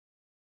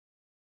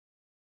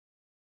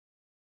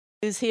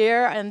Who's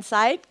here on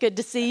site, good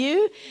to see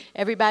you.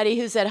 Everybody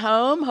who's at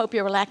home, hope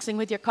you're relaxing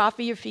with your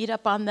coffee, your feet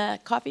up on the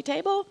coffee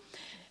table.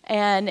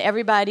 And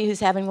everybody who's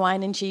having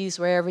wine and cheese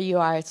wherever you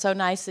are. It's so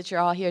nice that you're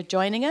all here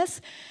joining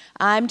us.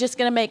 I'm just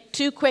going to make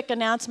two quick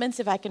announcements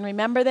if I can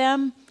remember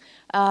them.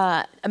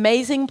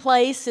 Amazing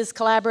Place is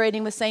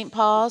collaborating with St.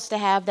 Paul's to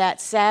have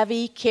that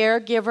Savvy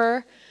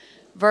Caregiver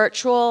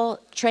virtual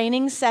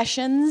training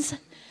sessions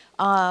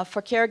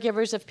for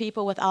caregivers of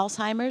people with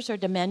Alzheimer's or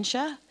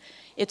dementia.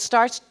 It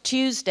starts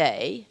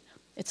Tuesday.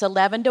 It's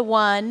 11 to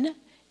 1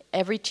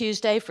 every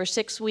Tuesday for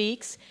 6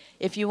 weeks.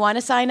 If you want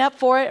to sign up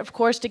for it, of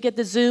course, to get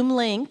the Zoom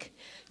link,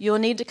 you'll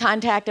need to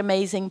contact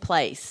Amazing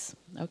Place,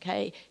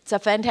 okay? It's a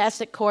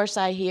fantastic course,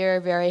 I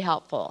hear, very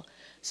helpful.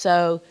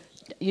 So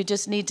you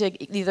just need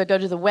to either go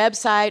to the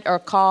website or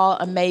call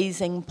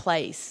Amazing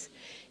Place.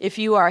 If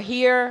you are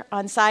here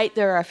on site,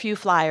 there are a few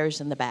flyers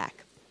in the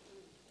back.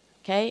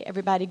 Okay,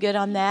 everybody good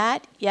on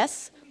that?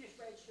 Yes?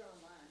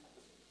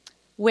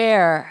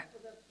 Where?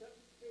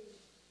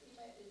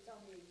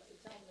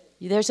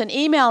 There's an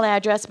email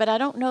address, but I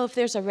don't know if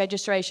there's a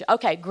registration.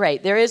 Okay,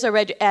 great. There is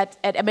a at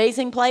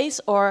Amazing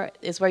Place, or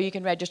is where you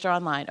can register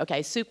online.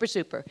 Okay, super,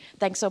 super.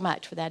 Thanks so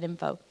much for that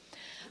info.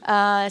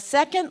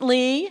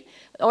 Secondly,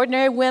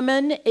 Ordinary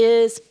Women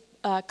is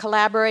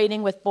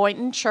collaborating with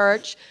Boynton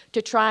Church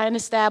to try and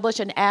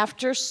establish an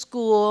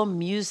after-school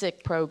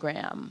music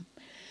program.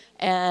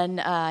 And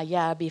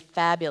yeah, it'd be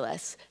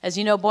fabulous. As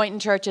you know, Boynton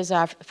Church is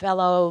our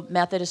fellow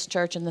Methodist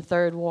church in the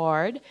 3rd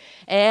Ward.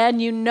 And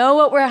you know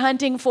what we're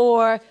hunting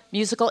for?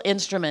 Musical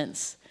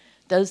instruments.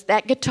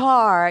 That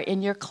guitar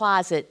in your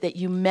closet that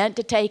you meant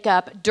to take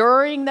up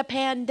during the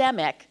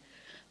pandemic,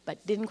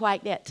 but didn't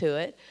quite get to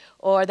it.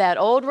 Or that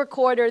old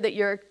recorder that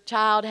your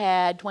child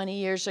had 20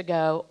 years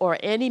ago, or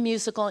any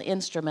musical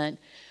instrument,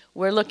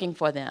 we're looking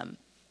for them.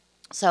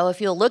 So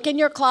if you'll look in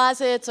your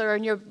closets or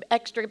in your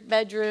extra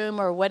bedroom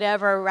or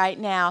whatever right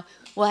now,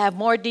 we'll have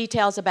more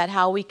details about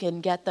how we can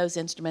get those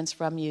instruments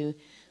from you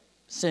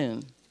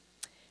soon.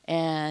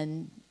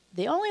 And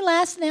the only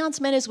last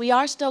announcement is we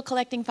are still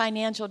collecting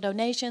financial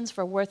donations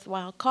for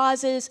worthwhile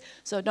causes.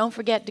 So don't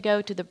forget to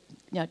go to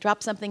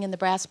drop something in the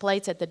brass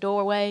plates at the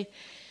doorway.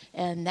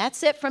 And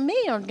that's it from me.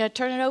 I'm going to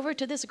turn it over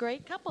to this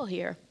great couple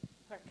here.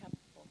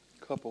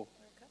 Couple.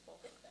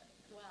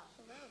 Wow.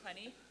 Hello,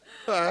 honey.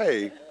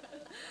 Hi.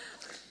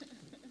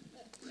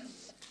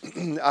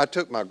 I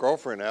took my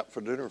girlfriend out for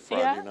dinner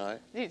Friday night.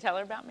 Did you tell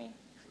her about me?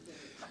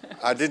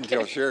 I didn't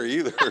tell Sherry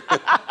either.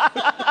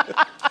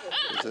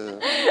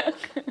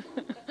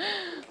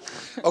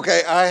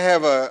 Okay, I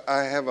have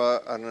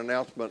an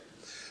announcement.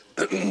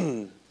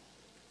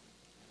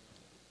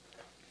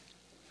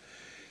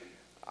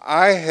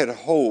 I had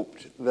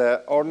hoped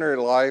that Ordinary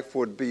Life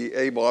would be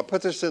able, I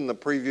put this in the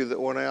preview that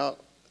went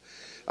out,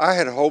 I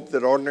had hoped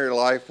that Ordinary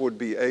Life would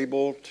be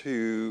able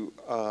to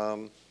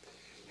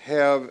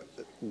have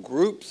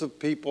groups of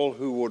people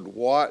who would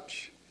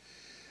watch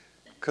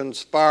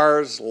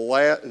Conspire's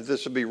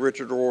this would be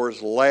Richard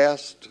Rohr's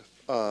last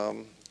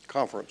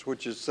conference,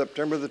 which is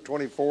September the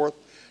 24th,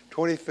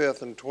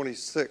 25th, and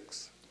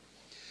 26th.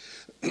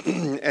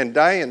 And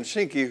Diane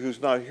Schinke, who's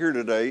not here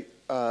today,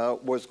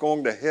 was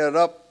going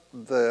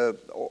to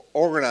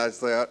organize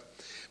that.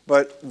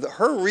 But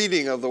her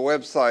reading of the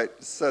website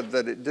said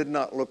that it did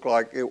not look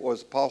like it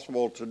was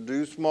possible to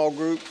do small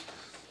groups.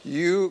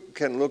 You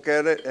can look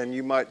at it and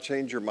you might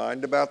change your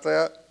mind about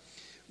that.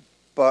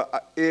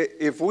 But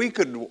if we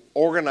could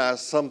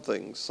organize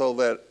something so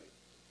that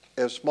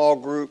as small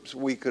groups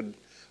we could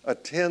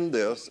attend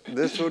this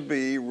would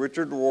be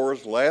Richard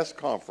Rohr's last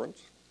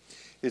conference.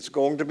 It's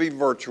going to be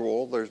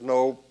virtual. There's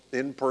no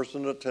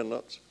in-person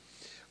attendance.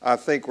 I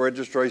think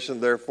registration,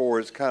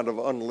 therefore, is kind of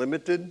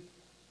unlimited.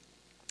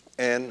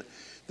 And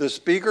the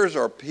speakers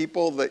are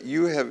people that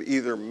you have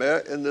either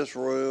met in this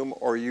room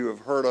or you have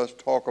heard us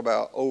talk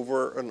about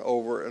over and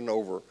over and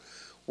over.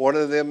 One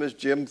of them is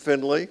Jim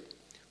Findlay.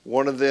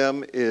 One of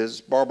them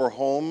is Barbara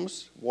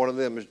Holmes. One of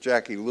them is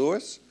Jackie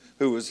Lewis,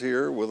 who was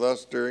here with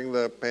us during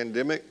the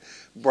pandemic.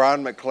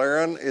 Brian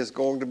McLaren is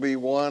going to be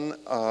one,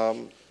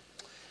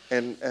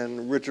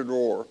 and Richard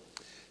Rohr.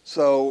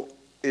 So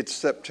it's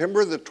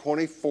September the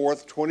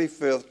 24th,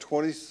 25th,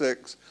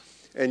 26th.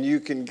 And you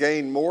can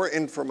gain more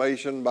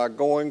information by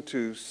going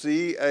to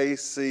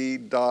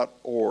cac.org.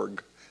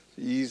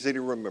 Easy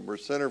to remember,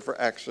 Center for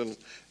Action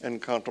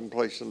and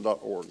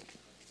Contemplation.org.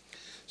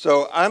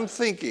 So I'm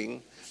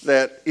thinking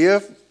that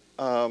if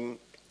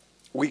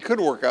we could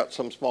work out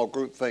some small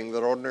group thing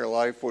that Ordinary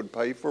Life would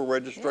pay for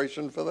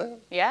registration for that.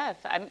 Yes,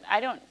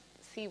 I don't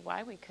see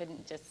why we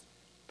couldn't just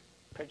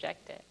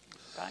project it,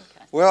 broadcast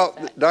it. Well,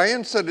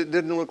 Diane said it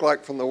didn't look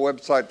like from the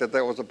website that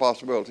was a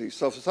possibility.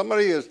 So if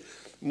somebody is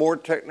more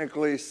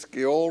technically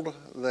skilled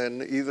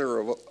than either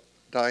of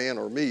Diane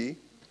or me,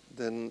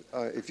 then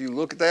if you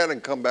look at that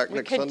and come back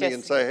next Sunday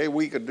and say, hey,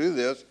 we could do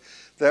this,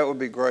 that would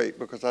be great,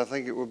 because I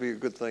think it would be a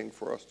good thing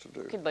for us to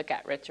do. We could look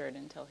at Richard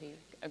until he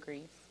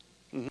agrees.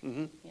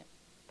 Mm-hmm. Yeah,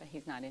 but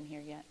he's not in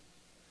here yet.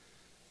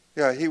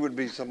 Yeah, he would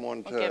be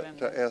someone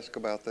to ask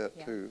about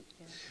that too.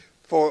 Yeah.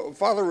 For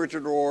Father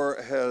Richard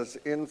Rohr has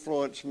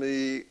influenced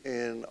me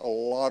in a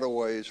lot of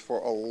ways for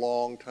a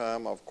long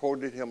time. I've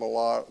quoted him a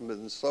lot. I've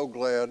been so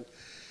glad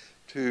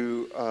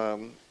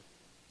to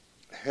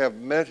have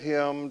met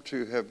him,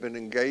 to have been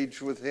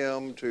engaged with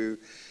him, to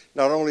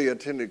not only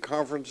attended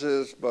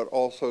conferences, but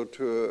also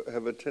to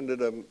have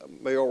attended a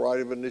male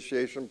rite of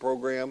initiation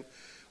program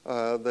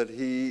that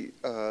he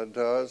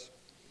does.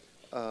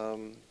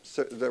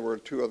 So there were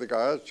two other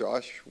guys.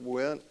 Josh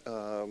went.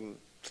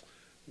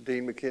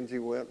 Dean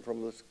McKenzie went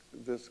from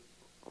this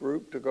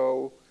group to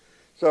go.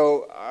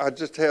 So I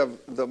just have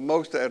the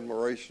most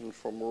admiration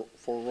for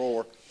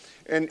Rohr.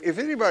 And if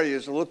anybody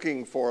is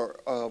looking for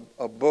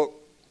a book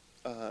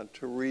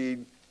to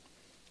read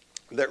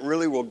that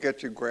really will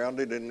get you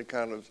grounded in the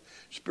kind of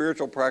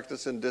spiritual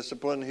practice and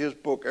discipline, his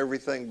book,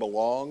 Everything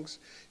Belongs,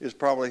 is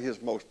probably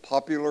his most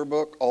popular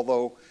book,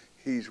 although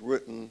he's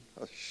written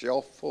a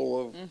shelf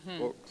full of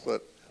books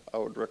that I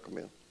would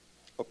recommend.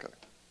 Okay.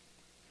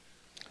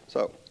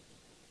 So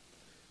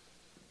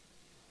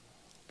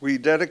we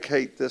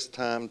dedicate this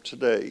time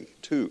today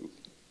to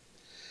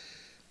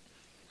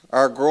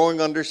our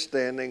growing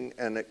understanding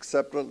and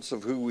acceptance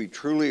of who we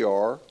truly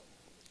are,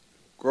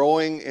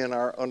 growing in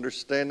our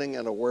understanding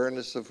and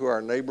awareness of who our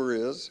neighbor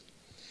is,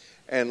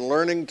 and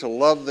learning to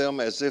love them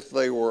as if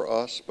they were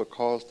us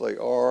because they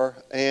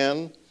are,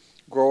 and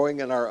growing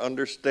in our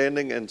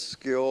understanding and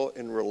skill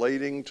in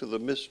relating to the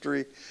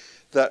mystery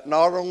that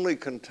not only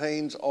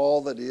contains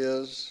all that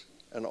is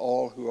and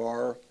all who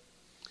are,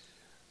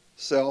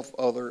 self,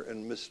 other,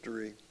 and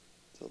mystery,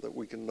 so that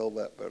we can know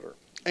that better.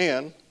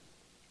 And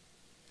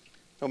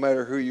no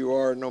matter who you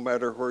are, no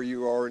matter where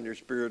you are in your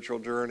spiritual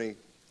journey,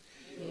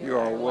 you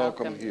are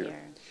welcome here.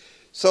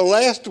 So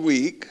last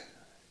week,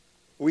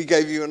 we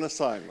gave you an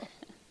assignment.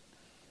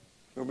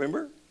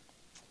 Remember?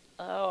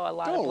 Oh, a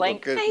lot Don't of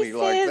blank look at faces. me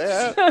like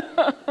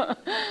that.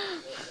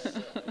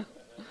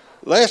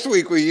 Last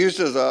week we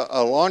used as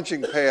a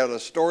launching pad a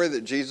story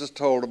that Jesus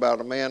told about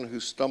a man who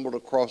stumbled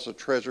across a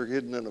treasure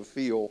hidden in a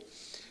field.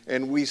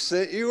 And we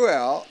sent you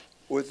out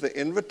with the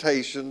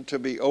invitation to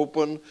be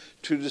open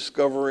to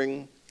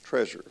discovering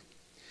treasure.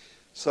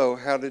 So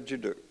how did you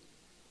do?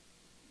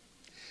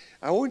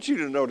 I want you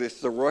to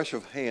notice the rush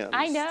of hands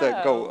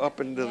that go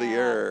up into the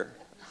air.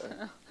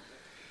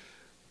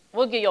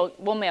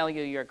 We'll mail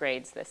you your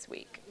grades this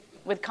week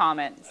with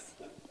comments.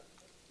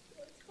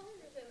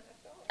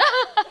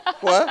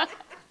 What?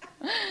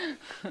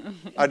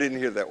 I didn't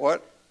hear that.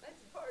 What? That's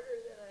harder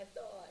than I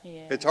thought.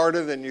 Yeah. It's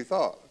harder than you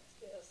thought.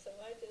 Yeah, so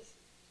I just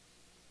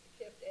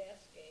kept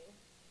asking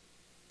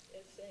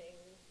and saying,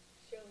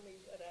 show me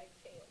what I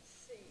can't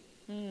see.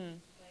 I am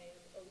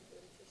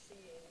open to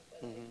seeing what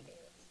I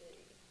can't see.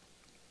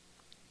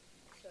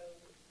 So,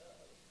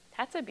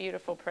 That's a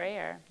beautiful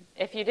prayer.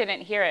 If you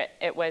didn't hear it,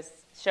 it was,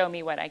 show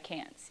me what I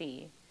can't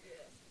see.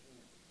 yes.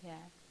 Yeah.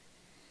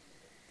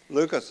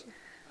 Lucas,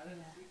 I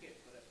didn't seek it,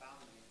 but it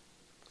found me.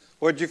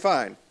 what'd you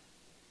find?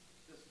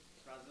 Just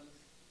presence.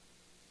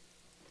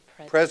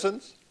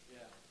 Presence? Yeah.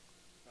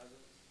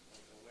 Presence,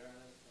 like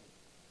awareness.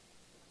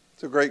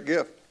 It's a great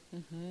gift.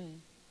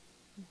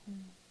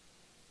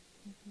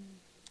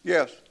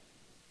 Yes.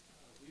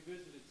 We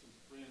visited some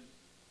friends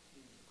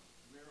in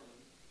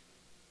Maryland,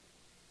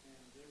 and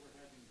they were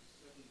having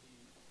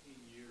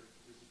 17-year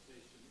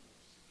visitation of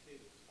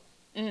cicadas.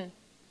 Mm.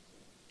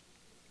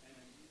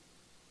 And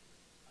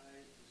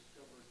I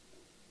discovered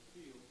the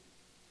field,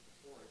 the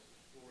forest,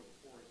 the floor of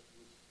the forest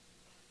was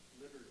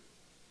littered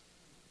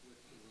with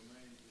the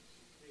remains of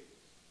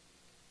cicadas.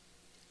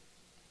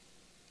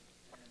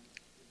 And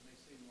it may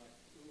seem like,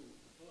 ooh,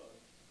 a bug,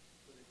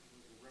 but it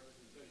was a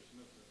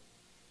representation of the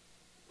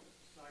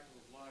cycle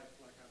of life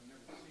like I've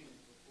never seen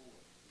it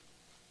before.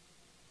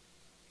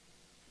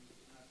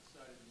 And I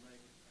decided to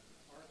make an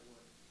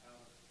artwork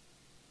out of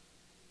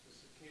the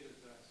cicadas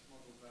that I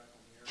smuggled back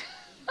on the airplane.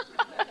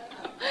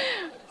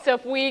 So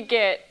if we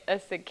get a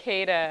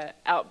cicada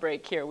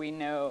outbreak here, we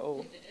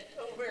know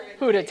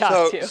who to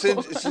talk So to.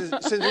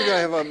 since we don't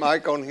have a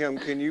mic on him,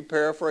 can you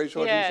paraphrase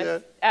what he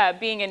said?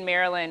 Being in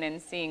Maryland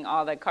and seeing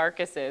all the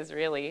carcasses,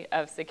 really,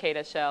 of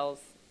cicada shells,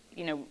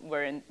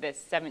 we're in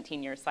this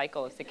 17-year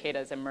cycle of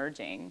cicadas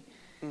emerging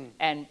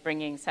and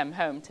bringing some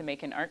home to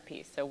make an art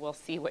piece. So we'll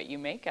see what you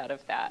make out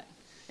of that.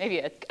 Maybe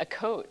a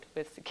coat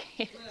with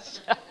cicada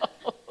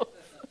shells.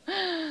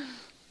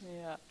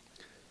 Yeah.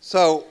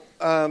 So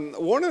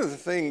one of the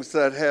things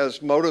that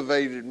has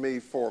motivated me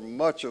for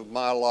much of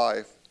my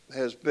life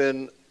has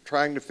been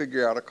trying to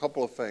figure out a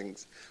couple of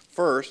things.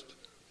 First,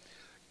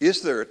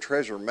 is there a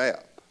treasure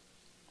map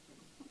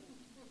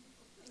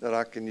that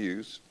I can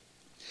use?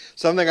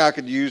 Something I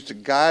could use to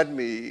guide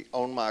me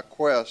on my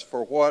quest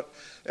for what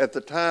at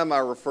the time I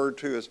referred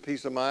to as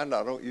peace of mind.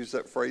 I don't use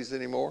that phrase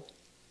anymore.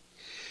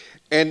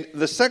 And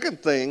the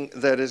second thing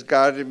that has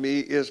guided me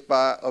is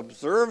by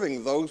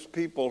observing those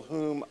people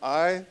whom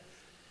I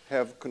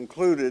have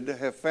concluded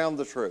have found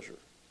the treasure.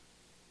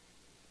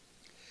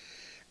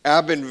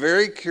 I've been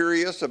very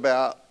curious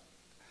about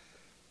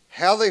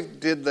how they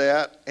did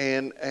that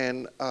and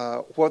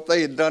what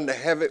they had done to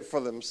have it for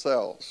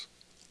themselves.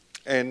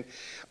 And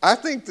I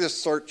think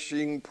this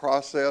searching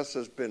process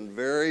has been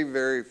very,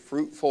 very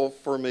fruitful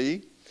for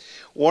me.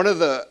 One of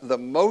the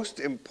most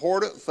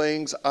important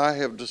things I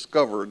have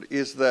discovered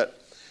is that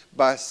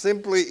by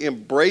simply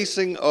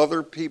embracing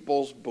other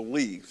people's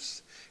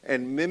beliefs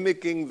and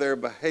mimicking their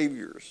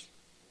behaviors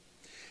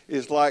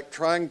is like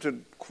trying to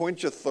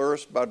quench a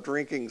thirst by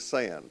drinking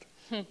sand.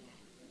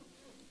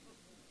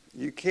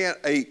 You can't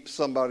ape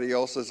somebody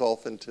else's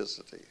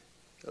authenticity.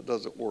 That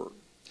doesn't work.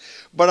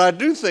 But I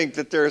do think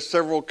that there are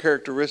several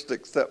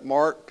characteristics that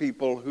mark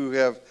people who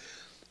have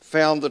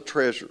found the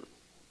treasure.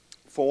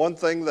 For one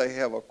thing, they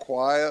have a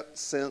quiet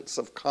sense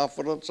of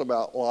confidence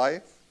about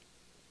life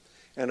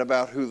and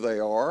about who they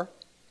are.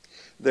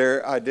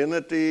 Their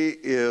identity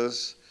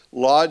is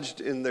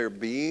lodged in their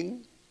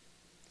being,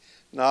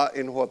 not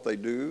in what they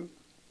do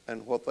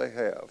and what they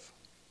have.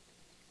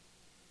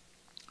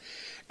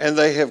 And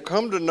they have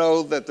come to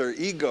know that their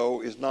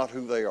ego is not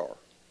who they are.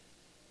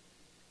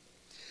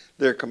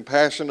 They're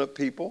compassionate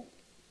people.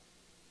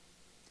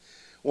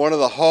 One of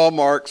the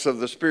hallmarks of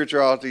the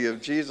spirituality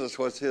of Jesus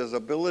was his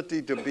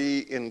ability to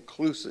be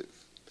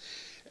inclusive.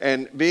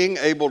 And being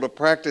able to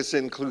practice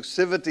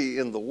inclusivity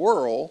in the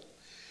world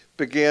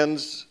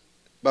begins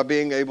by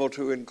being able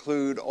to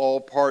include all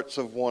parts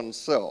of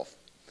oneself.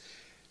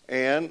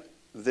 And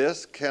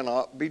this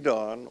cannot be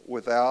done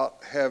without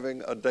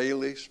having a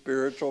daily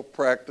spiritual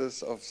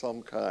practice of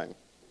some kind,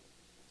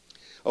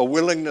 a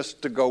willingness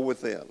to go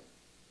within.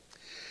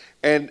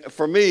 And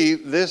for me,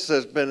 this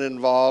has been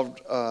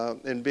involved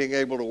in being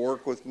able to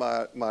work with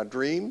my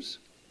dreams.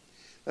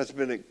 That's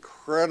been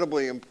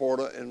incredibly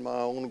important in my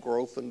own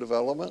growth and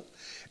development.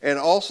 And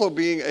also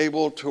being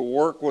able to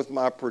work with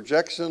my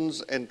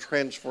projections and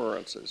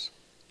transferences.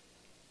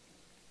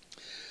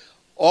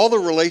 All the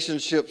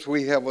relationships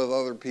we have with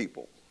other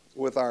people,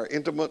 with our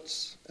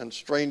intimates and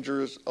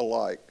strangers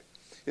alike,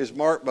 is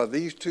marked by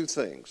these two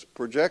things: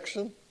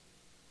 projection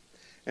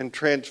and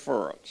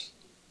transference.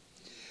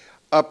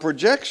 A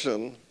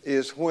projection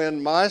is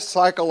when my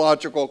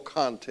psychological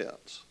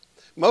contents,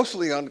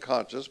 mostly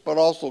unconscious but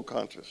also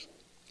conscious,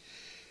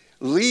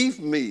 leave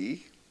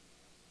me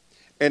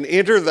and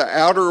enter the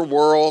outer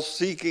world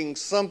seeking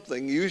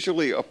something,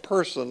 usually a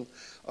person,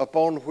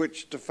 upon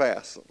which to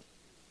fasten.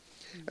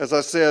 As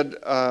I said,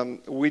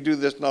 we do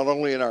this not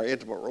only in our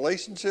intimate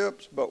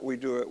relationships, but we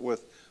do it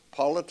with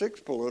politics,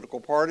 political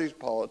parties,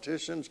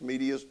 politicians,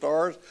 media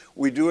stars.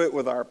 We do it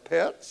with our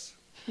pets.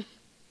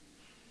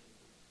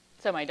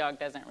 So my dog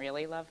doesn't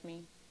really love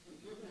me?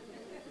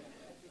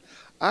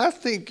 I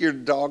think your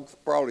dog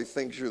probably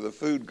thinks you're the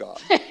food god.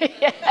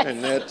 Yes.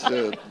 And that's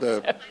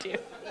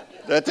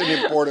that's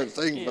an important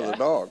thing for the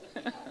dog.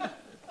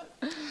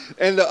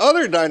 And the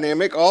other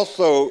dynamic,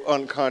 also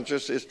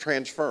unconscious, is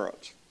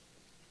transference.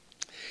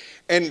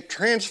 And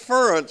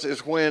transference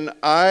is when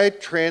I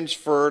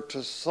transfer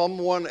to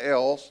someone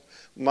else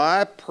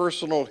my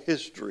personal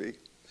history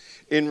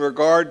in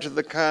regard to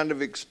the kind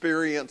of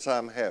experience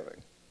I'm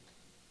having.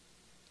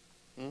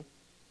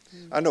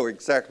 I know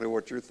exactly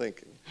what you're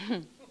thinking.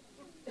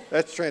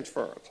 That's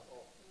transference.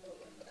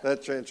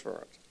 That's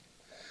transference.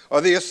 Or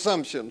the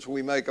assumptions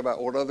we make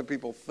about what other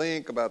people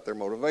think, about their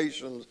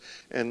motivations,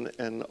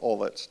 and all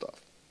that stuff.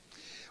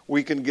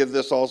 We can give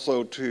this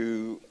also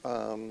to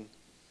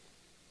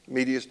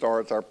media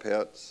stars, our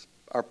pets,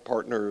 our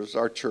partners,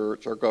 our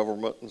church, our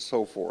government, and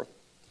so forth.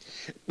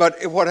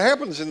 But what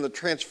happens in the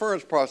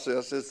transference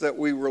process is that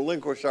we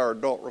relinquish our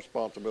adult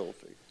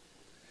responsibility.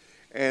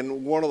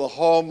 And one of the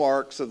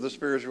hallmarks of the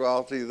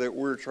spirituality that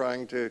we're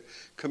trying to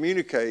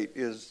communicate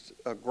is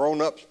a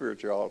grown-up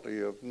spirituality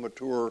of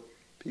mature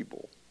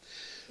people.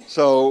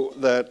 So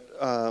that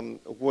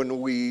when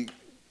we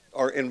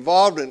are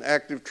involved in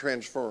active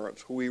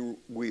transference,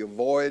 we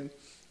avoid,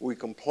 we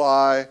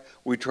comply,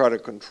 we try to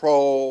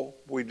control,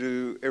 we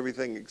do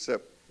everything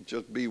except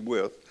just be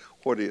with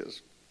what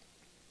is.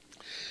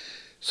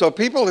 So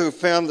people who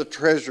found the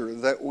treasure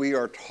that we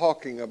are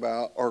talking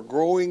about are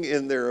growing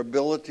in their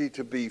ability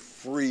to be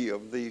free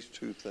of these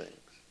two things,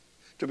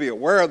 to be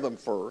aware of them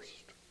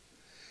first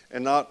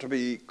and not to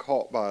be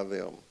caught by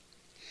them.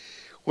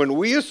 When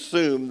we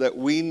assume that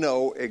we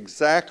know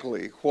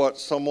exactly what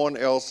someone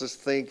else is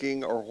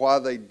thinking or why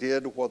they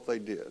did what they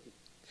did,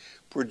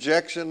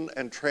 projection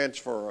and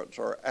transference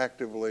are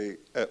actively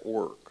at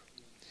work.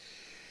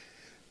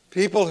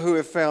 People who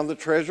have found the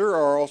treasure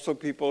are also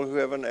people who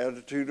have an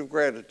attitude of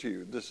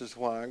gratitude. This is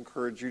why I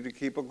encourage you to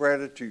keep a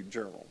gratitude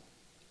journal.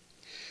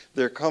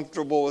 They're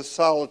comfortable with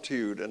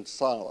solitude and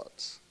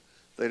silence.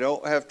 They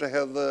don't have to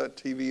have the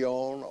TV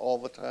on all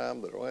the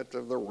time. They don't have to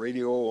have the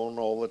radio on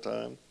all the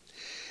time.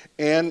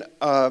 And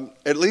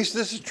at least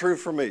this is true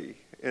for me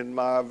in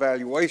my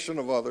evaluation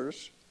of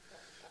others.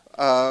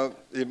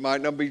 It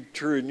might not be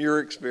true in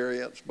your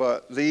experience,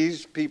 but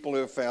these people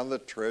who have found the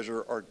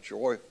treasure are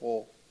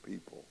joyful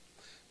people.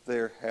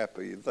 They're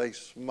happy. They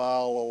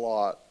smile a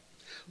lot,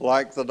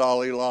 like the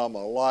Dalai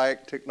Lama,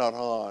 like Thich Nhat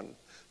Hanh.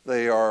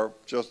 They are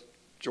just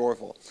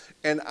joyful.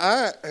 And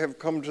I have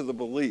come to the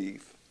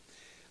belief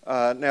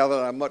now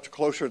that I'm much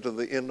closer to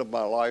the end of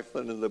my life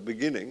than in the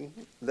beginning,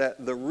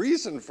 that the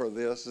reason for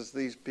this is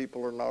these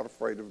people are not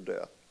afraid of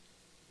death.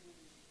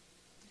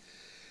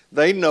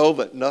 They know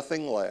that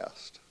nothing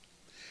lasts,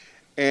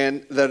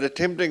 and that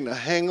attempting to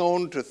hang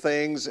on to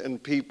things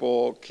and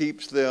people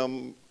keeps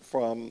them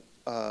from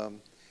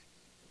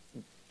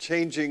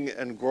changing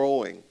and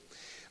growing.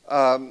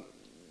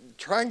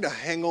 Trying to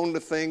hang on to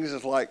things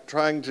is like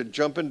trying to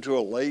jump into a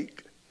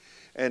lake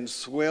and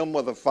swim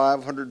with a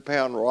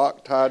 500-pound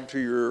rock tied to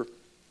your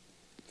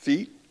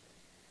feet.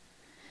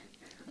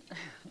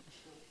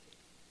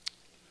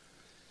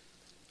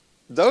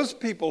 Those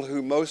people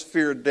who most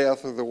fear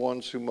death are the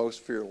ones who most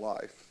fear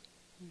life.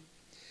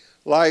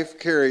 Life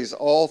carries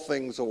all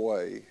things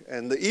away,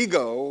 and the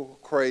ego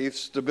craves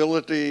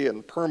stability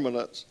and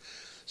permanence.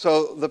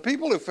 So the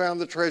people who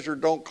found the treasure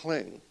don't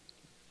cling.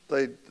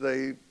 They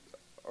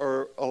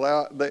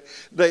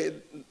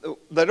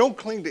don't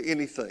cling to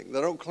anything. They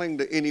don't cling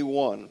to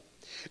anyone.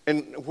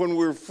 And when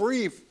we're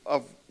free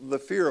of the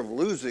fear of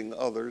losing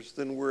others,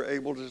 then we're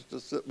able just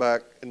to sit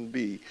back and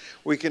be.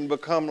 We can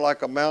become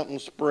like a mountain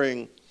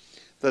spring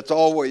that's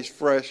always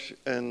fresh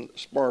and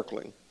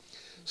sparkling.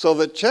 So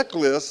the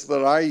checklist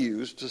that I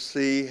use to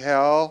see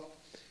how,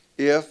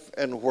 if,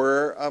 and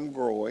where I'm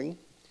growing,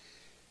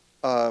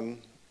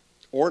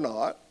 or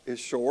not, is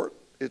short,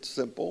 it's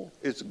simple,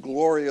 it's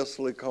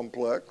gloriously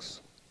complex.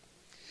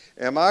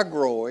 Am I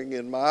growing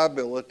in my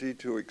ability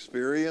to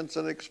experience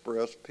and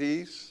express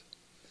peace,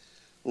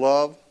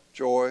 love,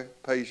 joy,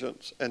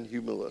 patience, and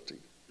humility?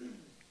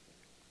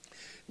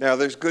 Now,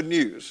 there's good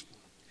news.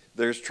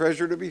 There's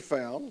treasure to be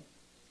found.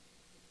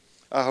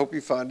 I hope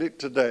you find it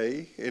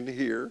today in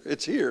here.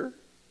 It's here.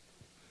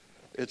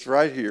 It's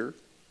right here.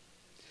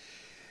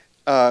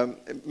 As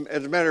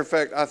a matter of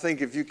fact, I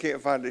think if you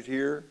can't find it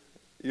here,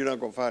 you're not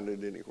going to find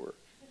it anywhere.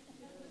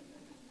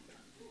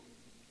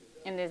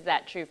 And is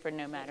that true for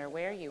no matter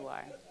where you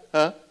are?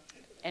 Huh?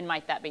 And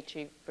might that be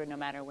true for no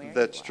matter where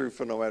That's you are? true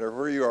for no matter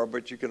where you are,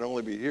 but you can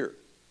only be here.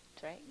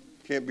 That's right.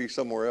 Can't be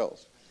somewhere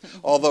else.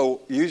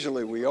 Although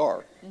usually we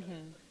are.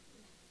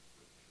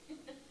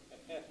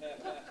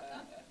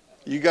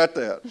 You got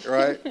that,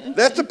 right?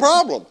 That's the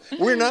problem.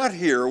 We're not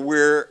here.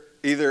 We're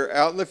either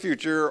out in the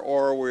future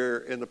or we're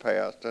in the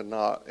past and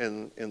not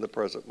in the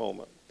present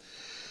moment.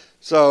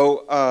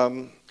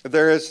 So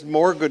there is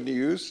more good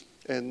news,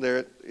 and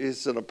there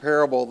is in a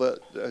parable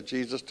that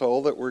Jesus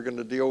told that we're going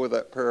to deal with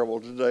that parable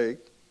today.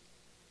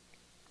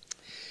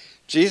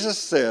 Jesus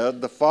said,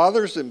 the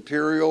Father's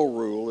imperial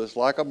rule is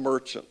like a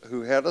merchant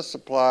who had a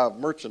supply of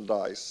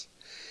merchandise,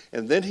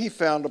 and then he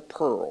found a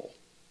pearl.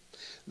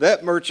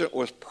 That merchant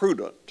was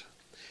prudent.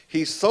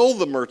 He sold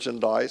the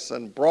merchandise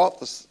and bought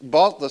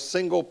the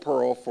single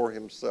pearl for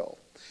himself.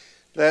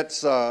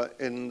 That's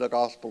in the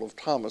Gospel of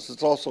Thomas.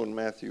 It's also in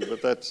Matthew,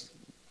 but that's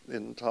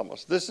in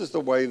Thomas. This is the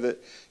way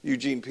that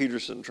Eugene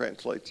Peterson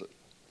translates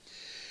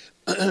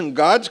it.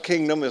 God's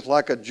kingdom is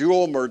like a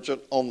jewel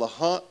merchant on the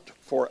hunt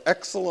for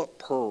excellent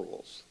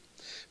pearls.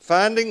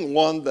 Finding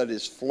one that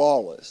is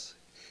flawless,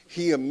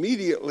 he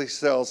immediately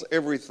sells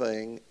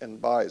everything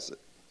and buys it.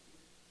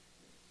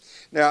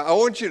 Now, I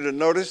want you to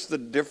notice the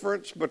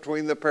difference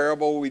between the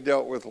parable we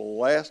dealt with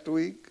last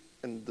week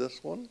and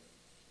this one.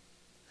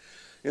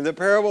 In the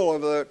parable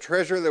of the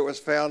treasure that was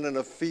found in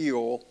a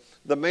field,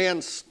 the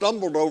man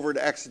stumbled over it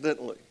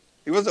accidentally.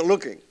 He wasn't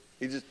looking.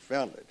 He just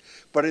found it.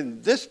 But in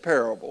this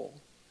parable,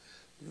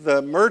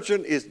 the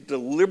merchant is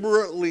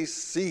deliberately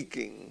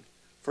seeking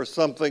for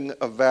something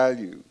of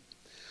value.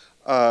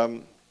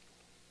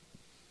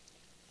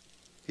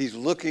 He's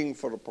looking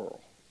for the pearl.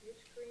 Your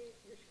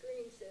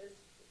screen says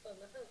on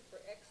the hunt for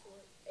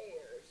excellent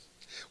heirs.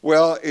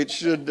 Well, it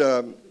should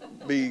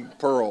be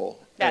pearl.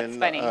 That's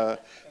funny.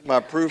 My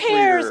Pears,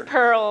 proofreader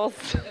pearls.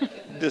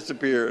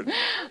 disappeared.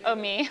 Oh,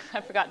 me. I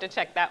forgot to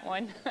check that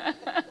one.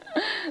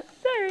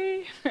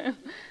 Sorry.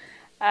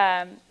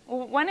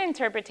 One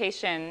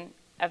interpretation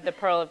of the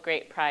pearl of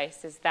great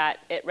price is that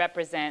it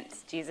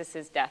represents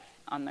Jesus' death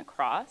on the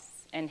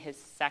cross and his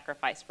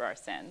sacrifice for our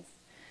sins.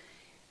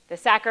 The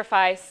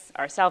sacrifice,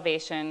 our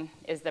salvation,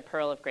 is the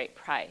pearl of great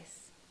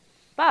price.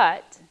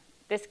 But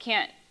this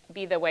can't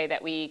be the way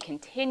that we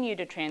continue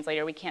to translate,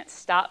 or we can't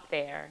stop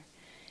there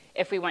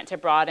if we want to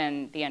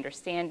broaden the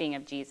understanding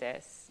of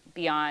Jesus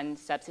beyond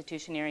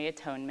substitutionary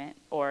atonement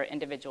or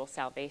individual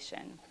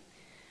salvation.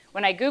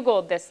 When I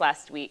Googled this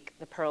last week,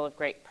 the pearl of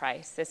great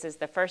price, this is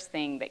the first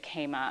thing that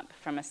came up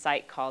from a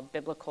site called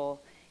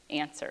Biblical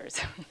Answers.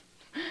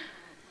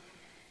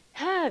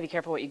 Be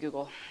careful what you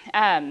Google.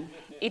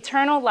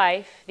 Eternal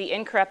life, the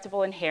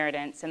incorruptible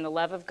inheritance, and the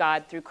love of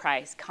God through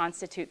Christ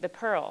constitute the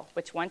pearl,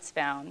 which once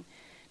found,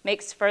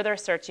 makes further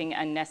searching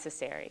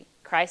unnecessary.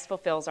 Christ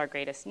fulfills our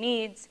greatest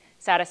needs,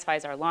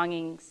 satisfies our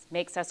longings,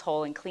 makes us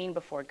whole and clean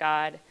before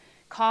God,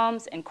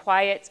 calms and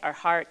quiets our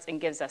hearts, and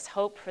gives us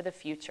hope for the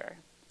future.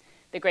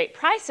 The great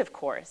price, of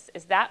course,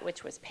 is that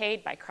which was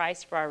paid by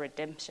Christ for our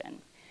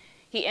redemption.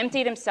 He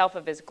emptied himself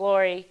of his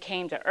glory,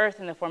 came to earth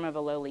in the form of a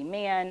lowly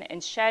man,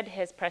 and shed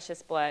his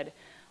precious blood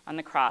on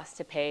the cross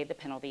to pay the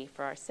penalty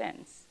for our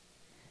sins.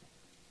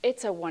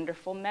 it's a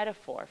wonderful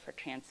metaphor for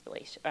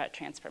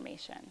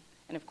transformation.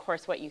 And of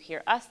course, what you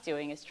hear us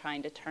doing is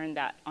trying to turn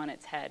that on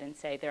its head and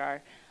say there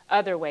are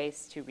other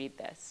ways to read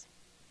this.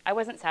 I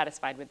wasn't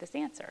satisfied with this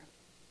answer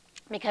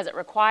because it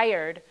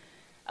required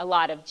a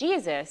lot of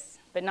Jesus,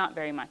 but not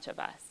very much of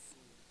us.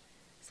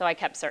 So I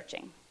kept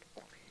searching.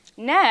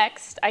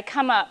 Next, I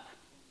come up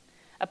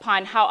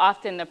upon how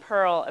often the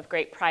pearl of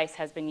great price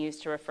has been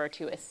used to refer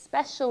to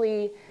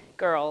especially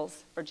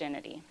girls'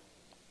 virginity.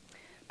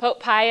 Pope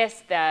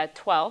Pius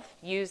XII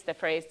used the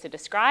phrase to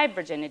describe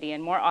virginity,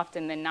 and more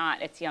often than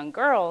not, it's young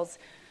girls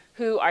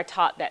who are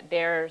taught that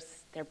their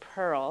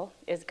pearl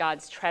is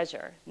God's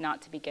treasure,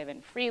 not to be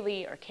given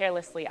freely or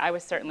carelessly. I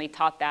was certainly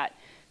taught that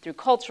through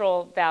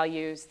cultural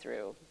values,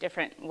 through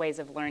different ways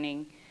of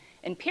learning.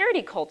 In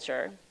purity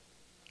culture,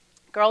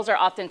 girls are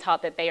often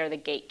taught that they are the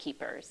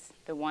gatekeepers,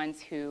 the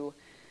ones who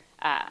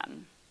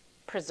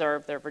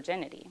preserve their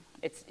virginity.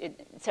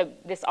 So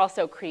this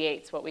also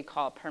creates what we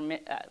call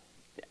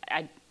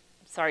I'm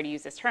sorry to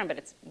use this term, but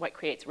it's what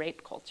creates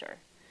rape culture.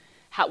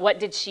 What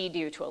did she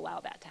do to allow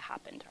that to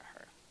happen to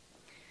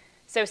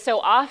her? So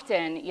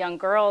often, young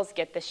girls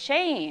get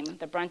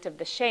the brunt of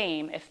the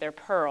shame, if their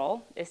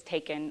pearl is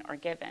taken or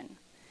given.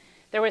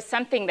 There was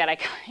something that I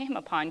came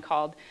upon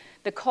called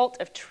the cult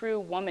of true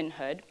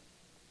womanhood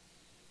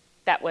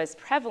that was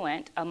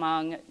prevalent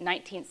among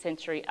 19th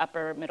century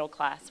upper middle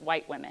class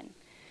white women.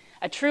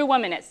 A true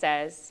woman, it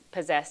says,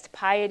 possessed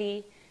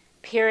piety,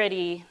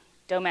 purity,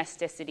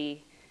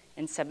 domesticity,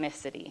 and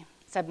submissivity.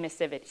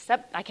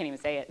 I can't even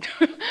say it.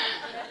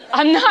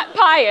 I'm not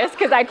pious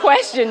because I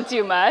question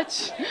too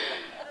much.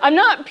 I'm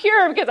not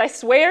pure because I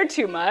swear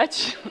too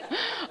much.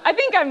 I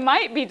think I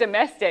might be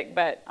domestic,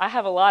 but I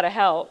have a lot of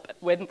help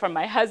from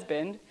my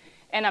husband,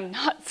 and I'm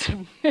not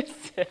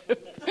submissive.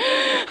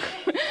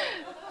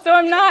 So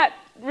I'm not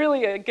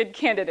really a good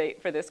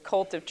candidate for this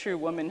cult of true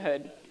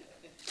womanhood.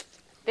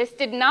 This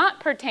did not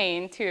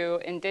pertain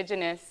to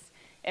indigenous,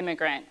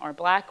 immigrant, or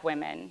black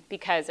women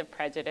because of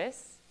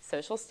prejudice,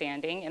 social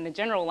standing, and the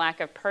general lack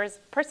of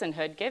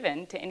personhood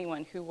given to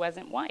anyone who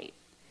wasn't white.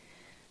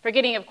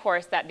 Forgetting, of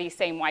course, that these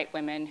same white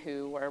women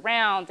who were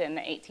around in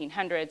the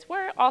 1800s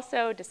were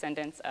also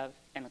descendants of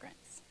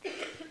immigrants.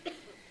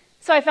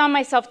 So I found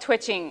myself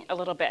twitching a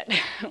little bit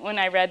when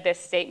I read this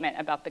statement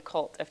about the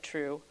cult of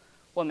true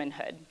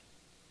womanhood.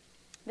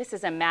 This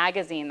is a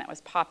magazine that was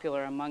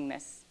popular among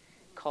this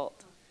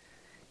cult.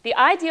 The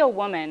ideal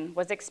woman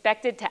was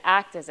expected to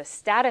act as a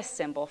status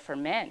symbol for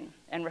men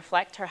and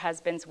reflect her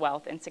husband's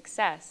wealth and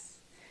success,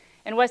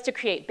 and was to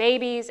create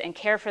babies and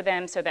care for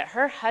them so that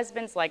her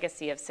husband's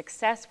legacy of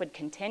success would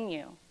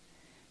continue.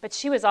 But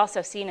she was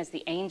also seen as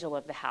the angel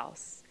of the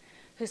house,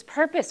 whose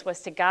purpose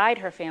was to guide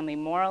her family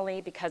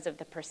morally because of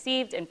the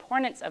perceived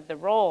importance of the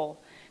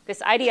role.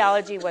 This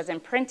ideology was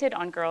imprinted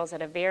on girls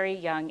at a very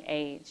young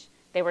age.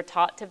 They were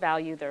taught to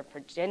value their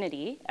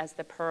virginity as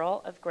the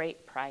pearl of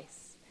great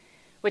price,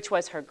 which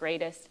was her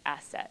greatest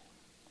asset,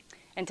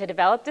 and to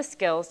develop the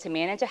skills to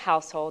manage a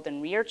household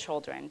and rear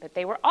children. But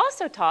they were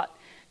also taught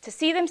to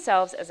see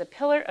themselves as a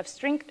pillar of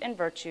strength and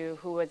virtue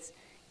who was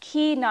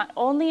key not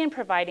only in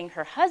providing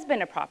her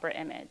husband a proper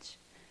image,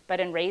 but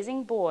in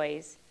raising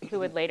boys who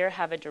would later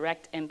have a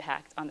direct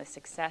impact on the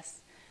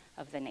success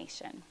of the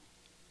nation.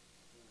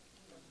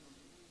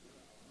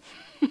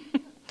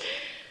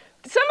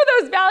 Some of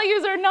those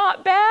values are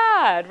not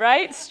bad,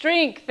 right?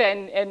 Strength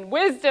and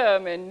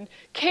wisdom and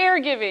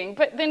caregiving,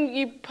 but then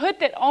you put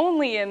that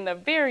only in the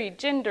very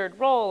gendered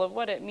role of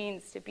what it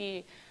means to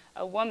be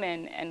a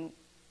woman, and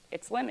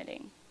it's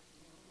limiting.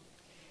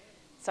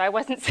 So I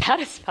wasn't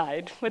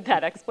satisfied with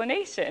that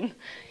explanation.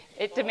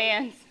 It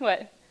demands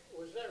what?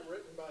 Was that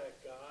written by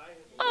a guy?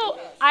 Oh,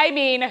 I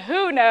mean,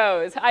 who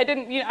knows? I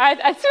didn't,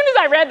 as soon as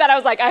I read that, I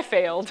was like, I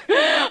failed.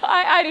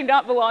 I do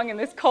not belong in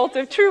this cult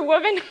of true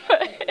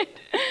womanhood.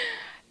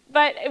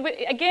 But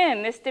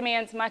again, this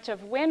demands much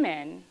of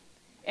women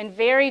in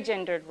very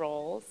gendered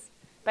roles,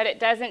 but it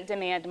doesn't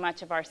demand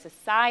much of our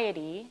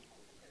society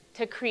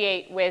to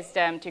create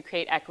wisdom, to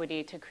create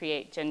equity, to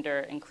create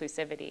gender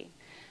inclusivity.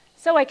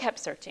 So I kept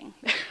searching.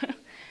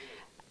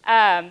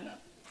 How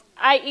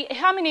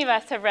many of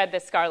us have read The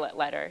Scarlet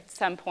Letter at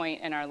some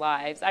point in our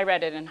lives? I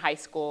read it in high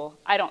school.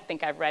 I don't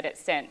think I've read it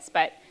since,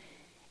 but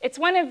it's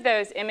one of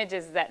those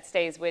images that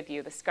stays with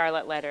you, the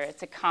Scarlet Letter.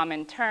 It's a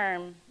common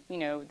term. You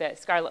know, the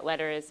Scarlet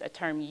Letter is a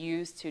term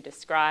used to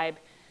describe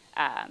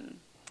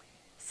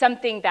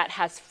something that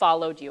has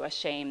followed you, a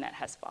shame that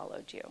has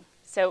followed you.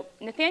 So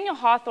Nathaniel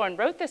Hawthorne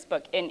wrote this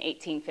book in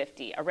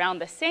 1850, around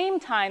the same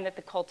time that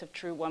the cult of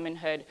true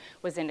womanhood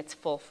was in its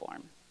full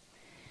form.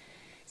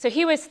 So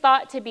he was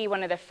thought to be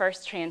one of the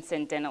first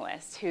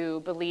transcendentalists who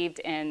believed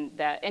in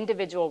the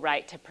individual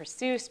right to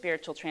pursue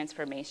spiritual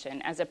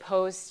transformation as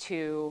opposed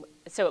to,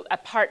 so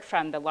apart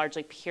from the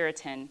largely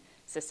Puritan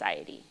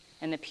society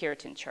and the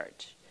Puritan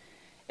church.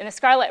 In the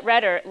Scarlet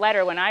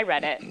Letter, when I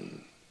read it,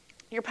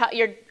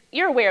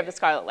 you're aware of the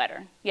Scarlet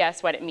Letter,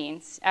 yes, what it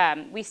means.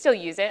 We still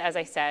use it, as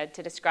I said,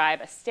 to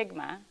describe a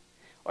stigma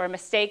or a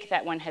mistake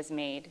that one has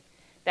made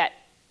that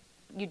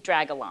you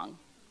drag along,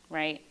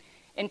 right?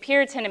 In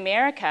Puritan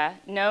America,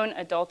 known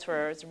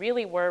adulterers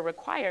really were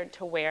required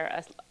to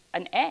wear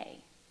an A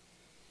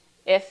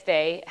if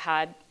they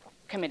had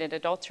committed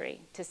adultery,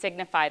 to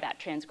signify that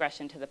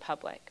transgression to the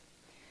public.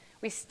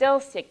 We still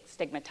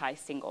stigmatize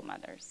single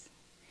mothers,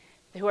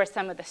 who are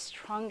some of the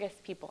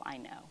strongest people I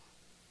know.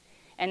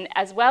 And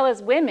as well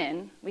as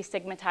women, we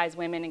stigmatize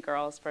women and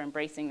girls for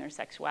embracing their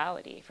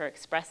sexuality, for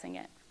expressing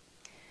it.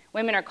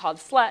 Women are called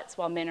sluts,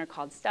 while men are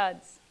called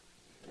studs.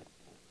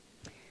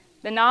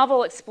 The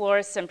novel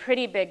explores some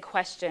pretty big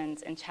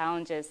questions and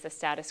challenges the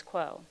status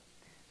quo.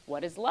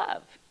 What is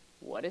love?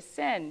 What is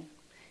sin?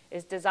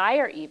 Is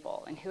desire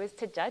evil? And who is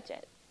to judge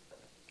it?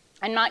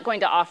 I'm not going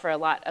to offer a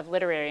lot of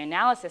literary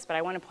analysis, but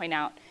I want to point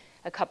out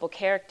a couple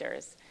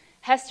characters.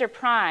 Hester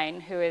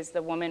Prynne, who is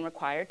the woman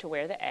required to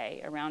wear the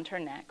A around her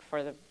neck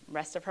for the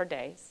rest of her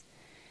days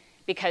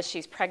because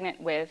she's pregnant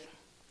with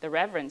the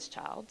Reverend's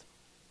child,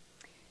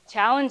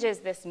 challenges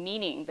this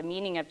meaning, the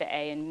meaning of the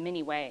A, in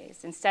many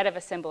ways. Instead of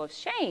a symbol of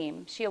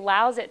shame, she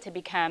allows it to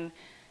become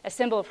a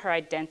symbol of her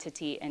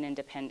identity and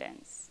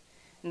independence.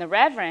 And the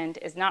Reverend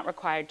is not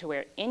required to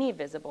wear any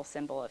visible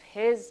symbol of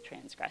his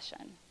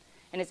transgression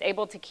and is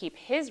able to keep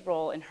his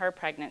role in her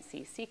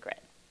pregnancy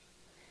secret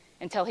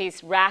until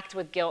he's racked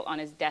with guilt on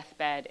his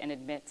deathbed and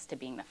admits to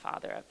being the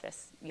father of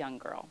this young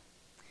girl.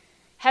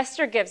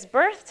 Hester gives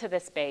birth to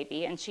this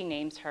baby, and she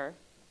names her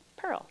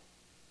Pearl,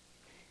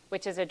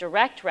 which is a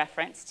direct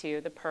reference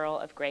to the pearl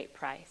of great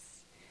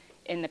price.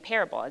 In the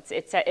parable,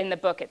 in the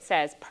book it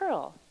says,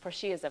 "Pearl, for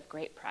she is of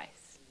great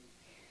price."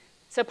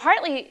 So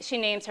partly she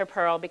names her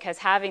Pearl because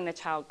having the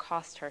child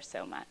cost her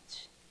so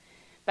much,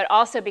 but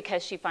also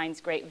because she finds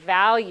great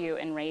value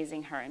in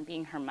raising her and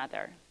being her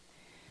mother.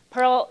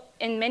 Pearl,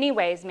 in many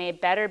ways, may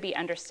better be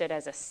understood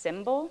as a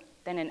symbol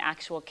than an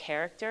actual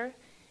character.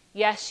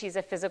 Yes, she's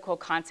a physical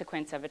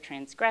consequence of a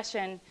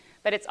transgression,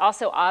 but it's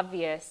also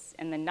obvious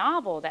in the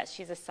novel that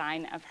she's a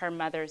sign of her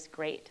mother's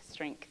great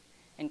strength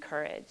and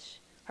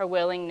courage, her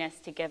willingness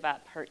to give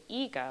up her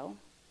ego,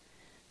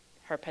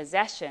 her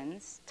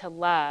possessions, to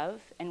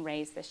love and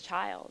raise this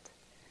child.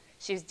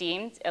 She was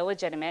deemed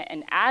illegitimate,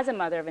 and as a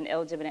mother of an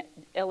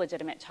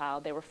illegitimate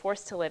child, they were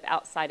forced to live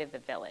outside of the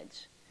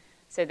village.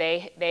 So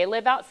they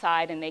live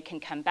outside, and they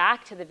can come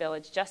back to the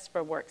village just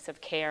for works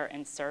of care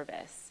and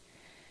service.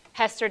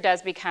 Hester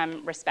does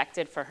become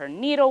respected for her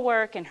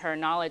needlework and her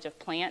knowledge of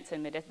plants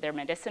and their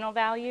medicinal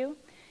value.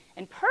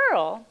 And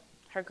Pearl,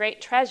 her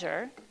great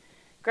treasure,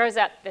 grows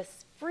up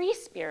this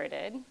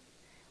free-spirited,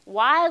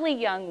 wily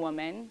young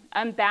woman,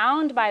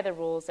 unbound by the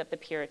rules of the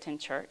Puritan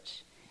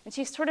church, and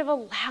she's sort of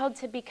allowed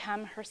to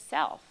become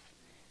herself.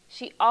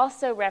 She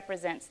also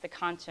represents the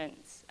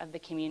conscience of the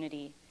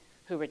community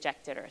who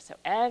rejected her. So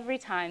every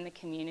time the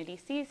community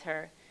sees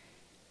her,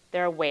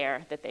 they're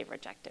aware that they've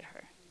rejected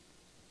her,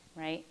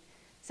 right?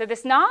 So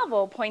this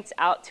novel points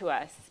out to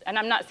us, and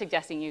I'm not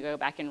suggesting you go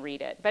back and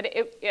read it, but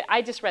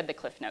I just read the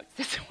Cliff Notes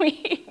this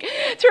week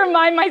to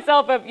remind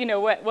myself of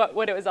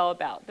what it was all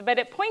about. But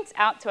it points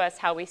out to us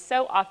how we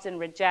so often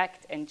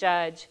reject and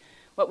judge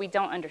what we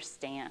don't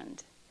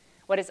understand,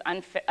 what is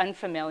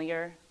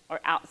unfamiliar or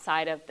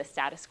outside of the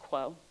status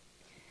quo.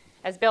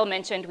 As Bill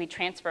mentioned, we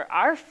transfer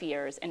our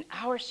fears and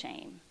our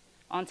shame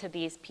onto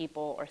these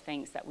people or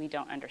things that we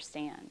don't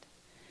understand.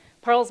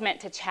 Pearl's meant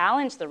to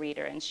challenge the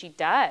reader, and she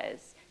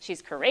does.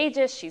 She's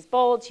courageous, she's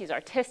bold, she's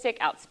artistic,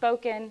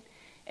 outspoken,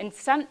 and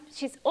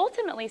she's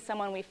ultimately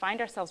someone we find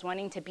ourselves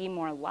wanting to be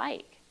more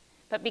like.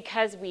 But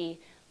because we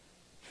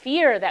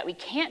fear that we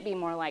can't be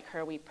more like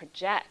her, we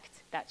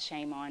project that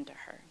shame onto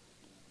her.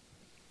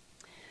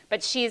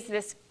 But she's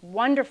this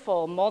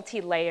wonderful,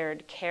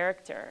 multi-layered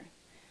character,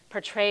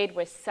 portrayed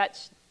with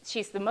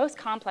she's the most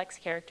complex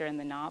character in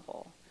the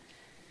novel.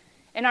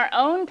 And our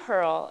own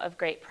Pearl of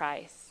great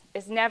price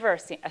is never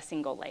a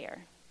single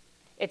layer.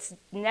 It's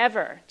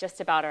never just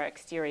about our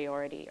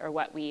exteriority or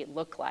what we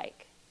look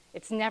like.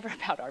 It's never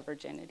about our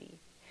virginity.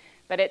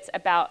 But it's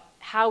about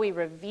how we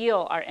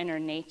reveal our inner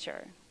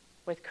nature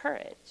with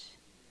courage.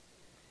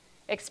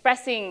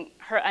 Expressing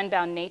her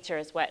unbound nature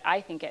is what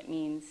I think it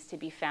means to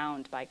be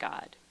found by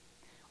God.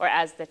 Or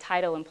as the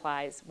title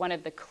implies, one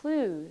of the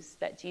clues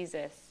that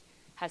Jesus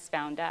has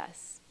found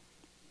us.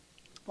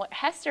 What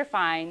Hester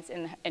finds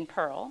in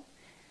Pearl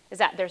is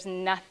that there's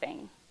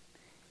nothing,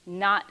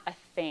 not a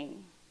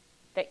thing,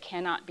 that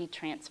cannot be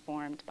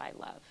transformed by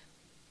love.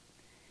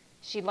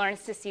 She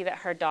learns to see that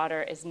her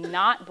daughter is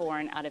not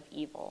born out of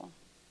evil,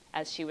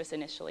 as she was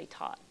initially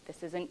taught.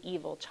 This is an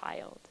evil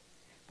child,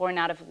 born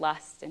out of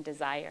lust and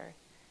desire.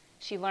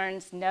 She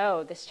learns,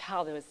 no, this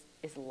child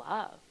is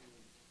love.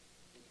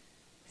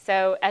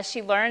 So as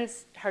she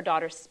learns her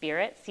daughter's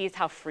spirit, sees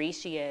how free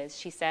she is,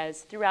 she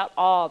says, throughout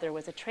all there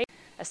was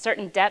a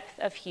certain depth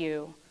of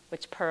hue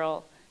which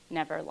Pearl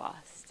never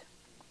lost.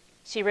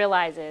 She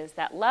realizes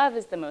that love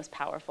is the most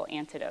powerful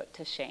antidote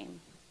to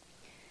shame.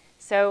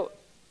 So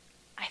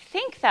I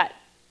think that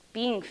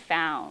being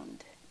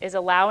found is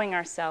allowing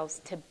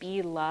ourselves to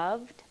be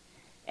loved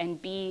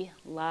and be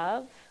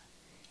love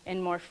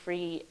in more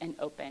free and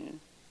open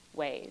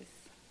ways.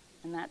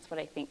 And that's what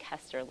I think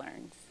Hester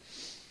learns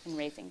in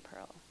raising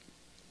Pearl.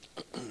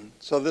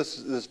 So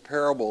this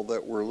parable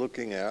that we're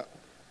looking at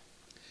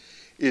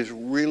is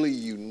really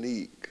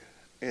unique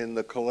in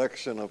the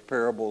collection of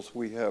parables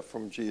we have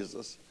from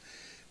Jesus,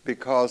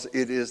 because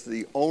it is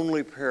the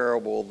only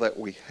parable that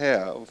we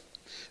have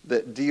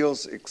that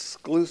deals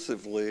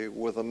exclusively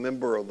with a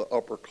member of the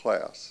upper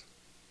class.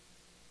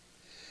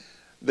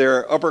 There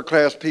are upper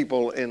class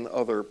people in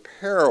other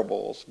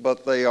parables,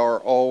 but they are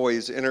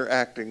always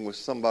interacting with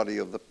somebody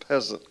of the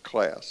peasant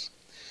class.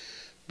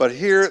 But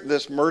here,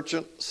 this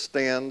merchant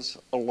stands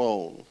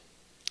alone.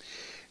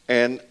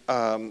 And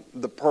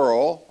the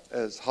pearl,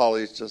 as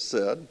Holly's just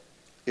said,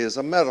 is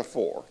a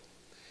metaphor.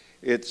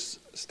 It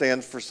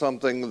stands for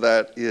something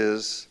that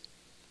is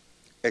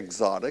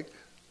exotic,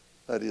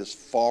 that is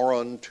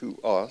foreign to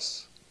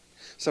us.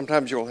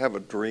 Sometimes you'll have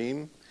a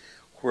dream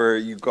where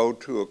you go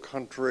to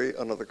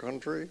another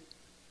country.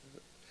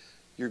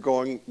 You're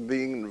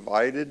being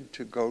invited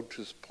to go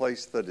to a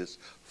place that is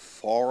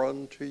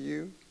foreign to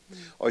you.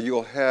 Or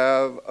you'll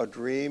have a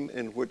dream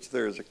in which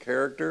there is a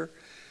character,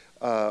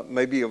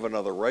 maybe of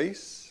another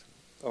race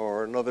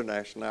or another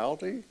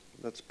nationality,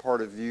 that's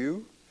part of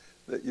you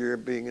that you're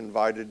being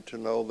invited to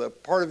know,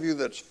 that part of you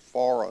that's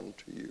foreign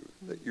to you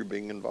that you're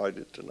being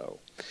invited to know.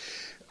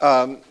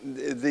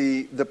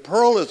 The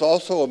pearl is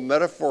also a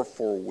metaphor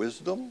for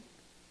wisdom.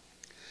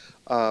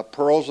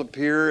 Pearls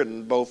appear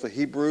in both the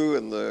Hebrew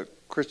and the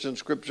Christian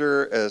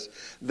scripture as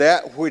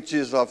that which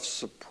is of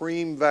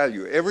supreme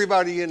value.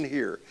 Everybody in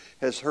here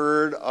has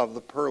heard of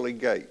the pearly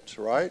gates,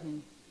 right? Mm-hmm.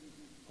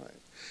 Right.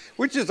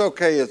 Which is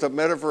okay as a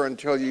metaphor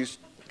until you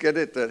get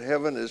it that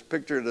heaven is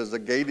pictured as a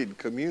gated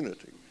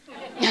community.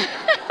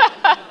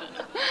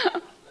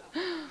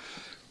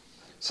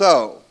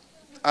 So,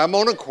 I'm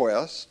on a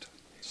quest.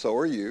 So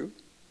are you.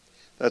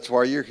 That's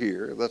why you're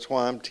here. That's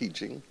why I'm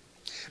teaching.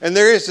 And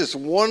there is this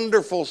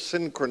wonderful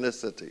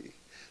synchronicity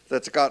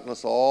that's gotten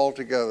us all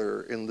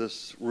together in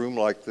this room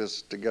like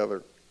this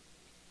together.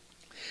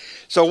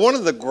 So one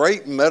of the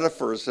great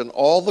metaphors in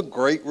all the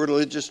great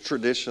religious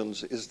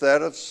traditions is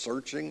that of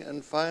searching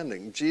and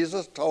finding.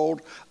 Jesus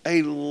told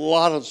a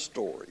lot of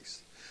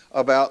stories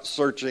about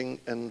searching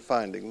and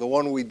finding. The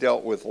one we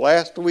dealt with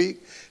last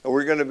week, and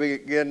we're going to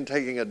begin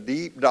taking a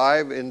deep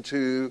dive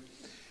into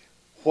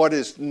what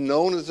is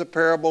known as the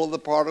parable of the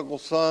prodigal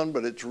son,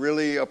 but it's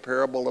really a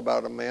parable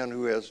about a man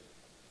who has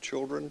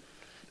children,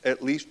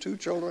 at least 2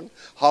 children.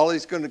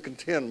 Holly's going to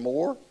contend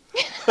more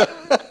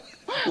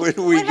when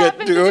we what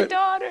get to it.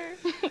 Daughter?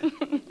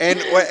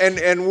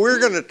 and we're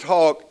going to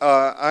talk,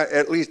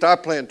 at least I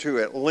plan to,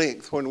 at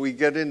length when we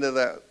get into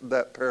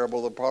that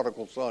parable of the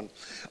prodigal son,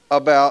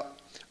 about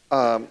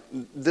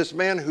this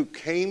man who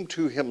came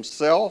to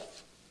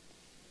himself.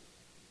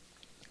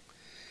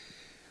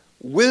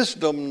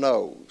 Wisdom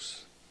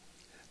knows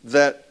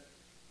that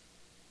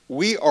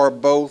we are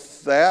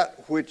both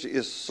that which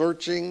is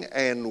searching,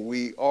 and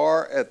we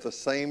are at the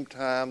same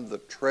time the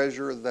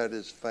treasure that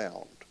is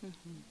found.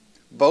 Mm-hmm.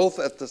 Both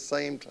at the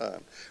same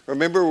time.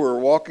 Remember, we're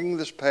walking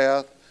this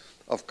path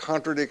of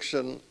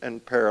contradiction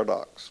and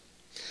paradox.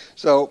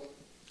 So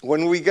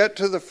when we get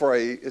to the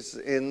phrase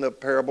in the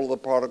parable of the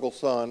prodigal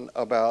son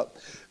about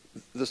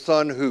the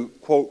son who,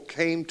 quote,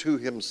 came to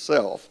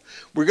himself,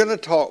 we're going to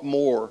talk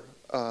more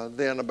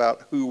then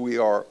about who we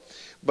are.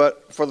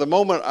 But for the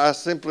moment, I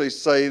simply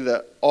say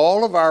that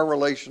all of our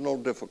relational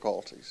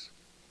difficulties,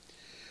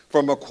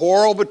 from a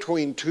quarrel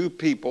between 2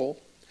 people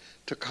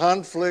to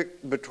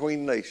conflict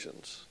between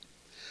nations,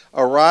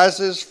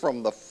 arises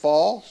from the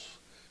false,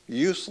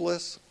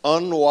 useless,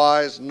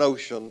 unwise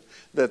notion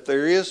that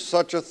there is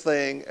such a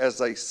thing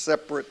as a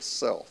separate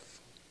self.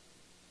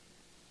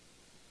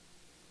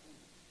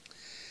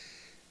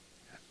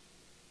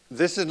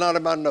 This is not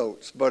in my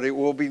notes, but it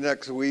will be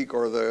next week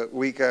or the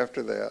week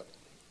after that.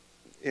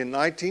 In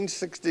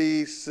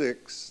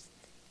 1966,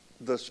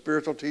 the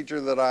spiritual teacher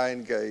that I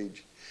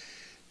engaged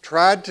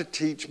tried to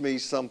teach me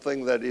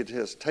something that it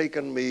has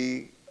taken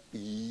me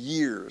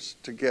years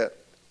to get.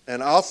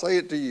 And I'll say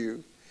it to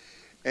you,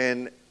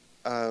 and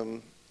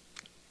I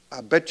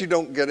bet you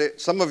don't get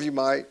it. Some of you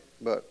might,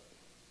 but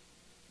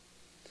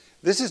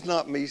this is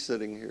not me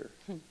sitting here.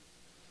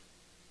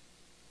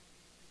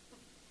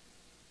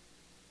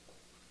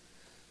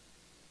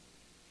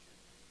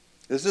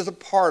 This is a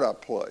part I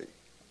play.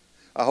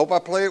 I hope I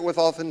play it with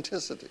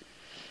authenticity.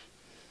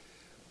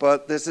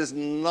 But this is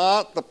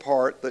not the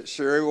part that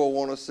Sherry will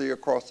want to see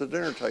across the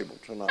dinner table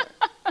tonight.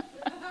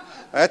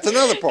 That's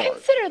another part.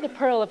 Consider the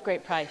pearl of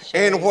great price,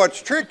 Sherry. And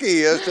what's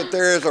tricky is that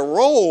there is a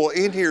role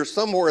in here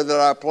somewhere that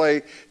I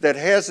play that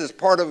has as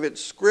part of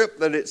its script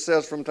that it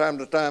says from time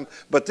to time,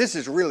 but this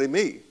is really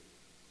me.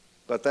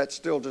 But that's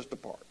still just a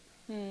part.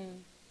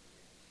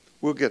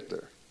 We'll get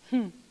there.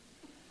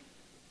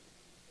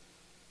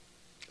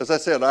 As I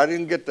said, I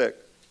didn't get that.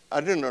 I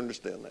didn't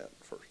understand that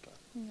the first time.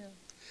 No.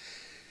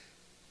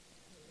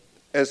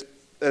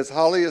 As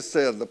Holly has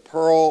said, the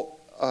pearl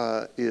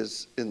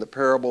is in the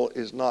parable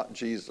is not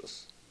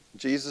Jesus.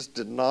 Jesus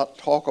did not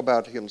talk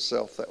about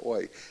himself that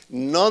way.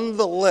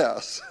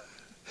 Nonetheless,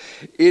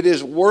 it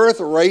is worth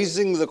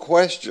raising the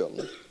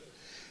question,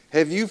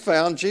 have you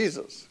found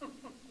Jesus?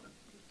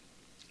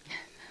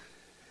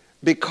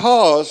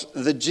 Because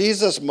the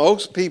Jesus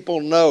most people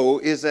know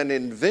is an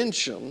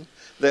invention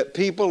that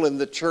people in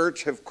the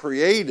church have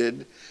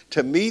created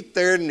to meet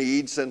their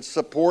needs and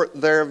support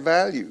their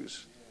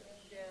values.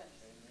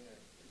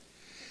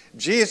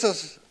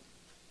 Jesus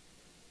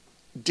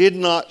did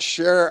not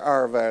share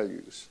our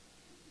values.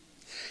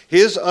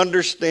 His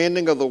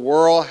understanding of the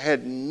world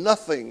had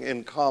nothing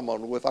in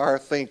common with our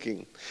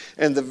thinking.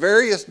 And the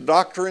various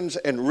doctrines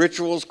and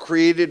rituals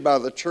created by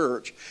the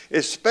church,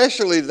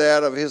 especially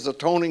that of his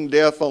atoning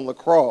death on the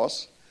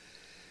cross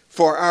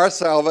for our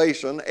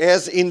salvation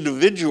as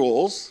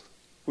individuals,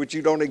 which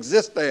you don't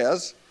exist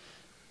as,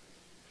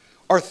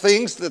 are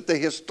things that the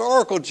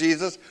historical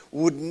Jesus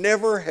would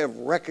never have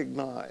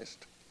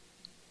recognized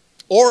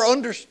or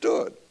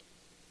understood.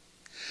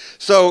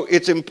 So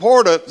it's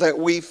important that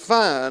we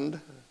find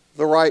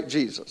the right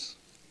Jesus.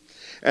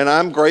 And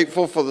I'm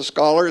grateful for the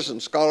scholars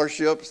and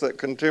scholarships that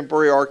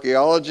contemporary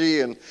archaeology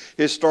and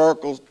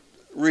historical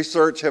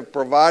research have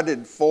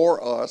provided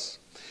for us.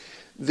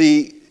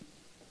 The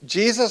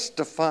Jesus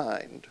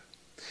defined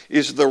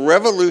is the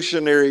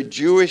revolutionary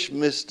Jewish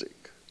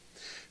mystic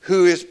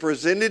who is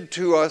presented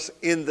to us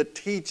in the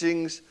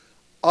teachings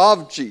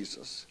of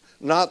Jesus,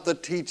 not the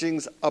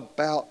teachings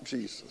about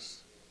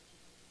Jesus.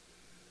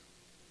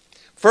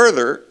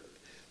 Further,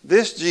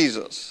 this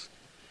Jesus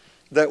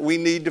that we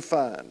need to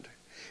find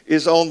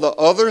is on the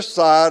other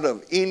side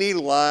of any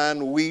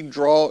line we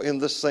draw in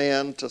the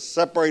sand to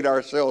separate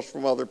ourselves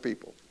from other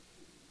people.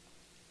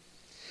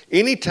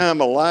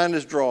 Anytime a line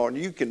is drawn,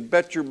 you can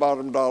bet your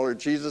bottom dollar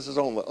Jesus is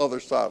on the other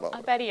side of I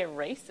it. bet he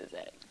erases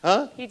it.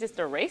 Huh? He just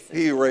erases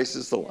He it.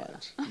 erases the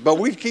lines. But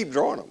we keep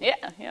drawing them.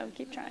 Yeah,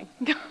 keep trying.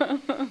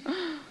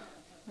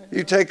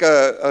 You take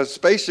a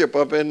spaceship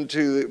up get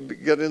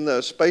in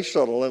the space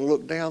shuttle and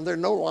look down, there are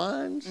no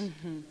lines.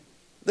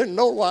 There are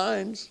no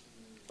lines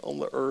on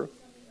the earth.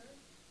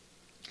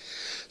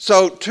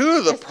 So two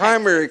of the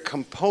primary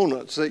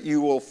components that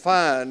you will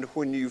find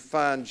when you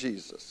find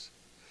Jesus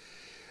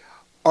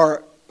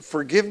are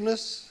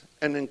forgiveness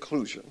and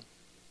inclusion.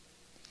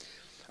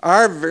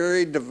 Our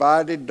very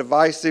divided,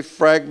 divisive,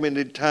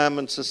 fragmented time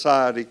and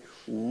society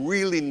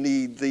really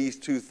need these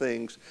two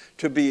things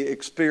to be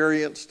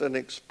experienced and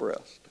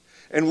expressed.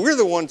 And we're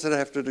the ones that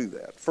have to do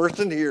that, first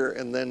in here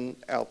and then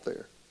out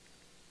there.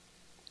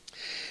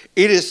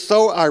 It is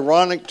so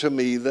ironic to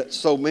me that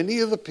so many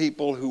of the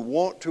people who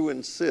want to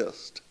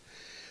insist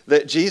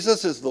that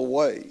Jesus is the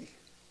way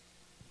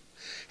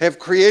have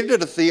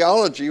created a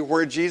theology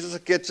where Jesus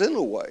gets in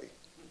the way.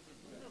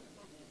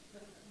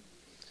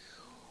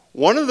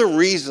 One of the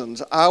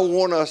reasons I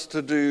want us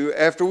to do,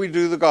 after we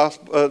do the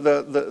gospel,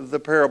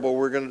 the parable,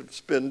 we're going to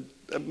spend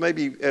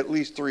maybe at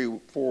least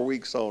 3-4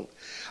 weeks on.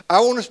 I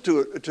want us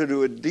to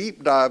do a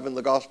deep dive in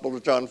the Gospel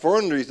of John for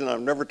one reason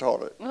I've never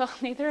taught it. Well,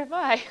 neither have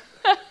I.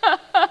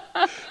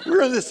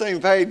 We're on the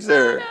same page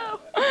there. Oh,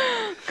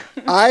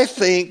 no. I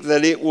think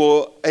that it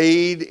will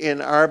aid in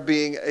our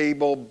being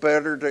able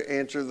better to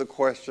answer the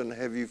question,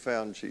 have you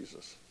found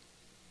Jesus?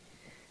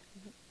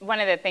 One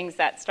of the things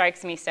that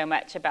strikes me so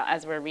much about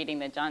as we're reading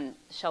the John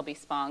Shelby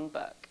Spong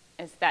book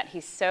is that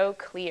he's so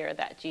clear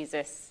that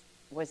Jesus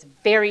was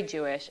very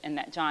Jewish and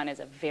that John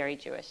is a very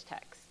Jewish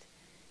text.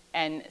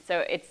 And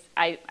so it's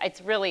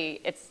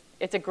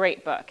a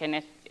great book.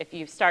 And if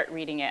you start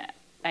reading it,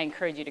 I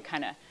encourage you to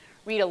kind of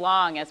read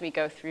along as we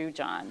go through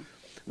John.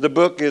 The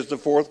book is the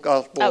fourth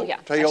gospel, Oh, yeah.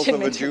 Tales I should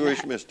of a mention Jewish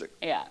that. Mystic.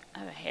 Yeah, I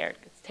have a hair.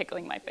 It's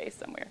tickling my face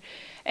somewhere.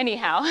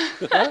 Anyhow,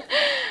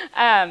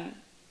 the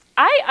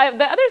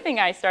other thing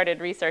I started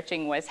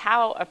researching was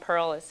how a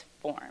pearl is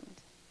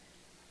formed,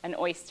 an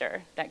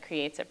oyster that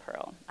creates a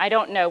pearl. I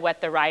don't know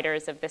what the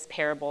writers of this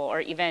parable or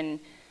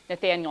even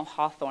Nathaniel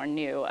Hawthorne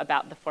knew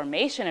about the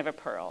formation of a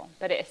pearl,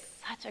 but it is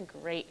such a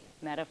great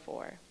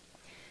metaphor.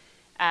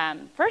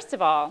 First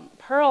of all,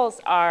 pearls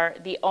are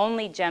the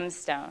only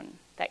gemstone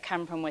that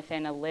come from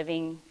within a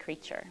living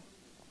creature.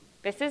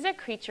 This is a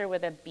creature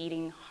with a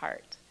beating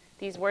heart.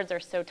 These words are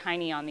so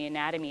tiny on the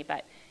anatomy,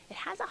 but it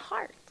has a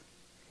heart,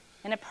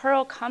 and a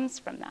pearl comes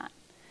from that.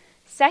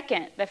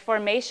 Second, the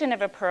formation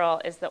of a pearl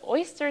is the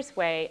oyster's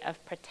way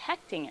of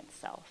protecting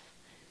itself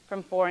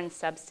from foreign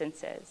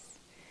substances.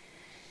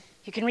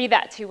 You can read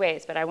that two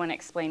ways, but I want to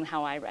explain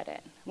how I read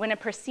it. When a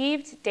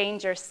perceived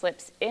danger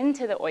slips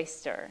into the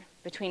oyster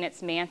between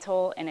its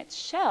mantle and its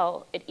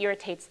shell, it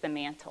irritates the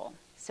mantle.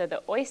 So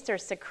the oyster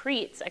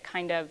secretes a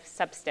kind of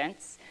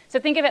substance. So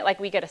think of it like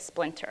we get a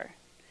splinter,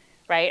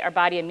 right? Our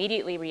body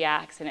immediately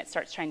reacts and it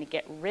starts trying to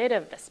get rid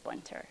of the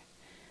splinter.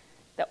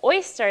 The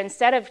oyster,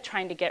 instead of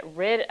trying to get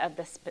rid of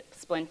the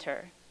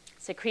splinter,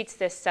 secretes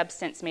this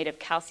substance made of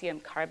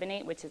calcium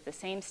carbonate, which is the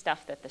same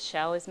stuff that the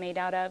shell is made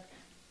out of,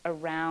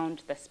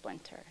 around the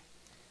splinter.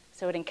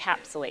 So it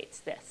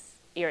encapsulates this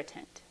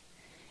irritant.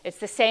 It's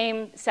the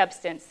same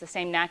substance, the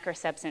same nacre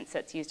substance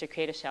that's used to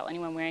create a shell.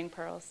 Anyone wearing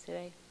pearls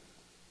today?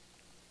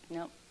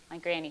 Nope. My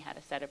granny had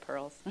a set of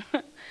pearls.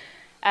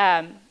 So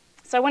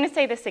I want to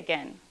say this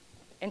again.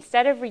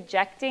 Instead of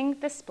rejecting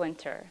the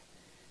splinter,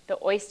 the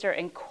oyster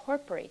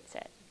incorporates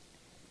it,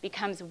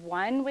 becomes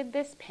one with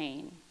this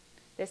pain,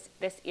 this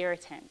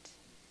irritant,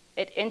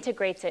 It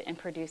integrates it and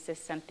produces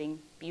something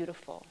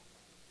beautiful.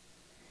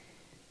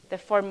 The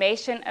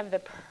formation of the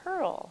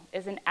pearl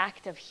is an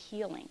act of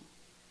healing.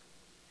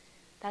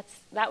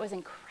 That was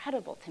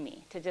incredible to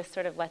me, to just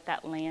sort of let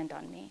that land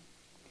on me.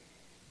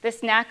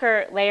 This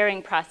nacre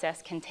layering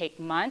process can take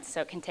months,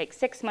 so it can take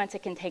 6 months,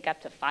 it can take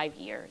up to 5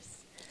 years.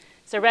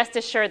 So rest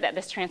assured that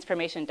this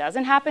transformation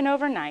doesn't happen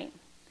overnight.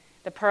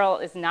 The pearl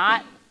is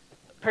not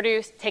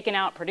produced, taken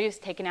out,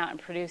 produced, taken out, and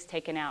produced,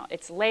 taken out.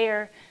 It's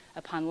layer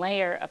upon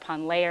layer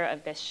upon layer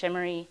of this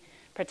shimmery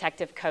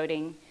protective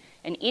coating.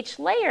 And each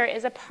layer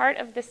is a part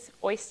of this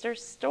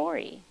oyster's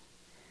story,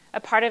 a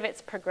part of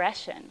its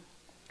progression.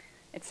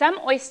 And some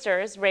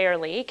oysters,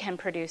 rarely, can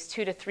produce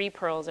 2 to 3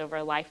 pearls over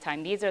a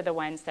lifetime. These are the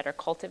ones that are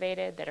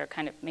cultivated, that are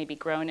kind of maybe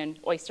grown in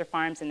oyster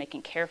farms, and they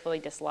can carefully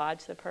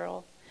dislodge the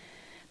pearl.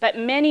 But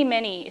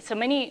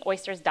many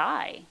oysters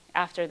die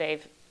after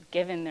they've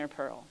given their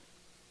pearl.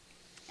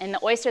 And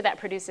the oyster that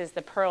produces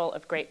the pearl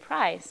of great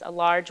price, a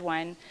large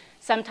one,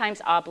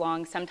 sometimes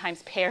oblong,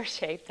 sometimes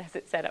pear-shaped, as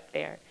it's set up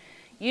there,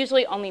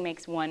 usually only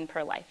makes 1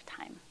 per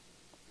lifetime.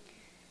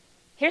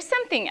 Here's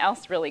something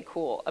else really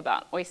cool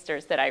about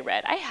oysters that I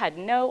read. I had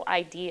no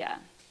idea.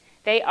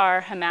 They are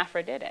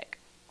hermaphroditic,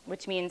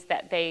 which means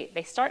that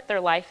they start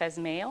their life as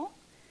male,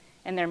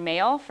 and they're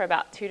male for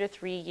about 2 to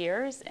 3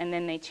 years, and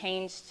then they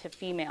change to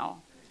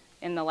female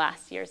in the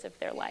last years of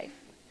their life.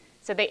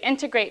 So they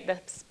integrate the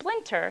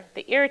splinter,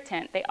 the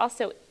irritant, they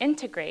also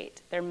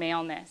integrate their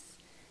maleness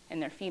and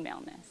their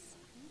femaleness.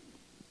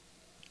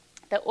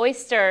 The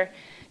oyster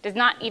does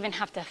not even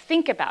have to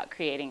think about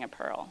creating a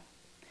pearl.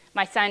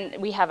 My son,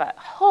 we have a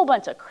whole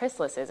bunch of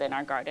chrysalises in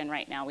our garden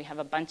right now. We have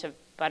a bunch of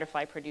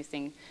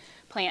butterfly-producing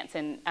plants,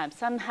 and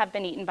some have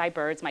been eaten by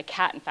birds. My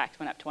cat, in fact,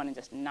 went up to one and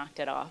just knocked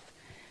it off,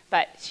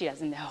 but she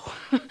doesn't know.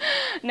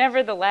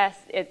 Nevertheless,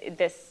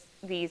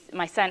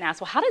 my son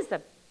asked, well, how does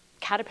the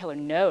caterpillar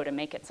know to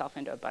make itself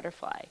into a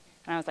butterfly?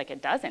 And I was like,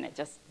 it doesn't. It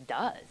just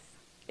does.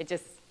 It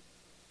just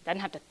doesn't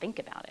have to think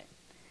about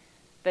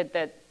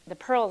it. The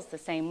pearl is the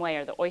same way,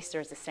 or the oyster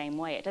is the same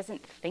way. It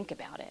doesn't think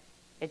about it.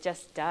 It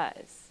just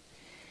does.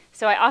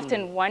 So I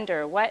often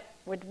wonder, what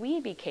would we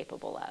be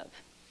capable of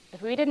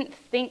if we didn't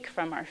think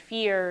from our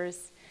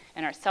fears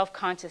and our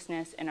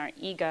self-consciousness and our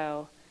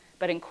ego,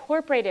 but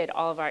incorporated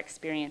all of our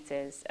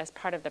experiences as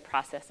part of the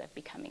process of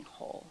becoming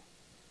whole?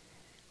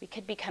 We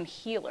could become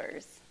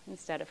healers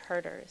instead of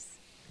hurters.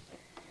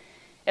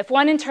 If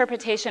one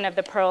interpretation of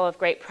the pearl of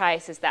great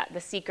price is that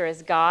the seeker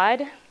is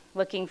God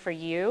looking for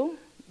you,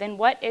 then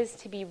what is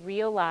to be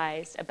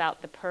realized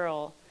about the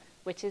pearl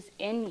which is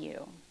in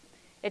you?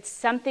 It's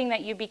something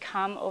that you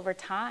become over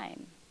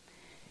time.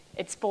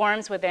 It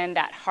forms within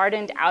that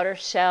hardened outer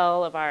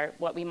shell of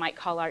what we might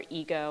call our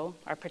ego,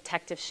 our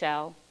protective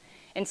shell.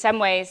 In some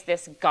ways,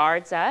 this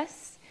guards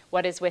us,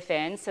 what is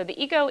within. So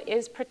the ego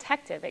is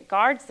protective. It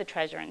guards the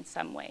treasure in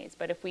some ways.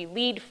 But if we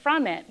lead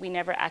from it, we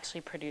never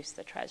actually produce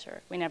the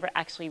treasure. We never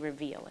actually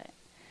reveal it.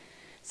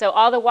 So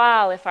all the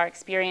while, if our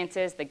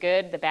experiences, the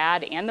good, the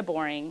bad, and the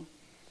boring,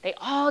 they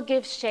all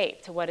give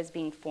shape to what is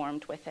being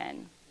formed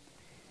within.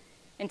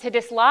 And to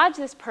dislodge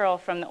this pearl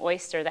from the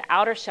oyster, the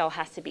outer shell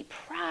has to be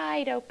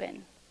pried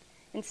open.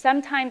 And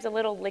sometimes a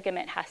little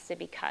ligament has to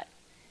be cut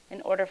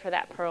in order for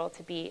that pearl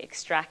to be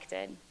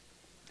extracted.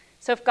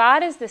 So if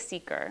God is the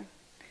seeker,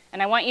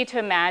 and I want you to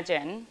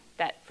imagine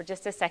that for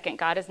just a second,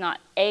 God is not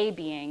a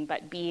being,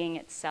 but being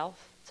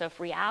itself. So if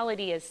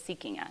reality is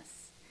seeking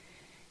us,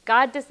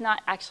 God does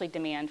not actually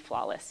demand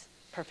flawless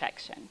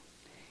perfection.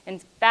 In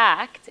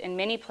fact, in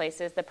many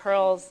places, the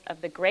pearls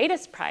of the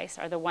greatest price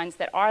are the ones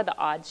that are the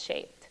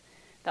odd-shaped,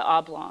 the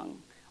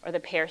oblong, or the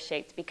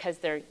pear-shaped, because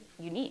they're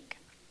unique.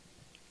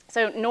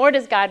 So nor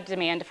does God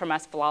demand from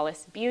us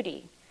flawless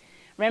beauty.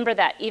 Remember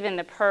that even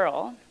the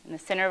pearl, in the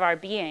center of our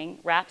being,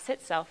 wraps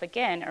itself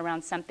again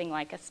around something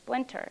like a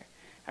splinter,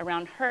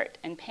 around hurt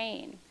and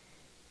pain.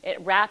 It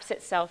wraps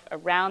itself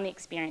around the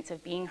experience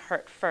of being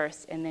hurt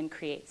first and then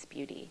creates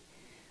beauty.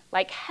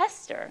 Like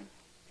Hester,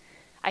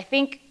 I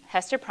think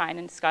Hester Prynne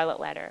in Scarlet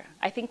Letter,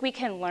 I think we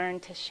can learn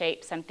to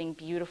shape something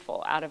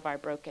beautiful out of our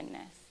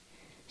brokenness.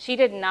 She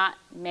did not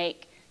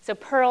so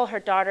Pearl, her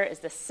daughter, is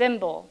the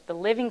symbol, the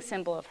living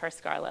symbol of her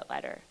Scarlet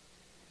Letter.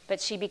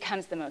 But she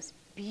becomes the most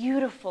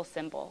beautiful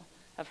symbol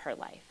of her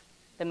life,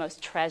 the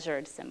most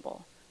treasured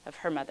symbol of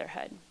her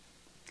motherhood.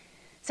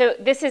 So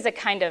this is a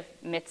kind of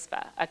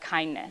mitzvah, a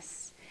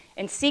kindness.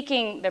 In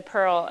seeking the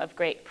pearl of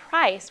great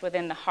price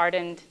within the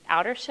hardened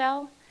outer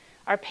shell,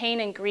 our pain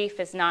and grief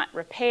is not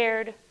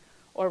repaired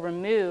or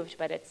removed,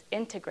 but it's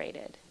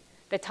integrated.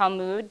 The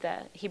Talmud,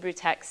 the Hebrew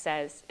text,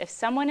 says, if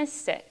someone is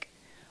sick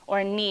or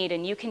in need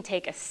and you can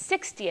take a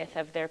 60th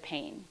of their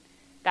pain,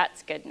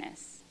 that's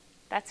goodness.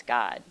 That's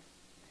God.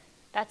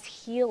 That's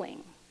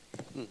healing.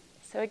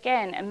 So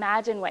again,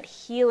 imagine what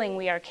healing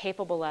we are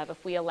capable of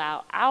if we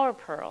allow our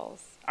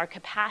pearls, our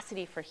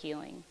capacity for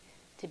healing,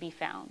 to be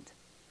found.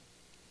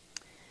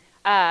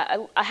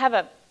 I have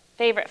a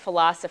favorite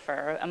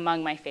philosopher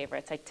among my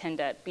favorites. I tend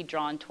to be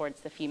drawn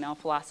towards the female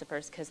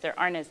philosophers because there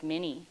aren't as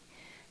many.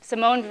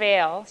 Simone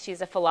Weil,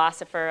 she's a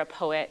philosopher, a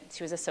poet,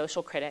 she was a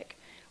social critic,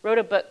 wrote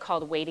a book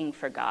called Waiting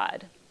for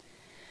God.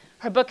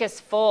 Her book is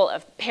full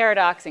of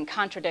paradox and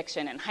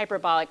contradiction and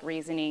hyperbolic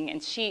reasoning,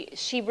 and she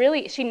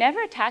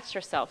never attached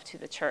herself to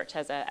the church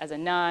as a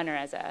nun or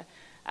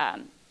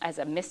as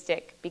a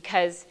mystic,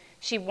 because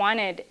she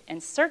wanted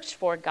and searched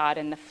for God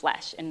in the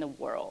flesh, in the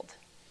world,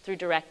 through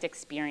direct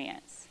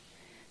experience.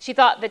 She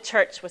thought the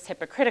church was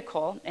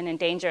hypocritical and in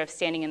danger of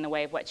standing in the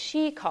way of what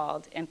she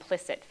called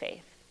implicit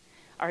faith,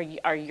 our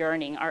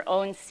yearning, our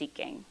own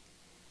seeking,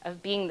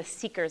 of being the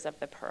seekers of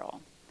the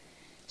pearl.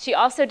 She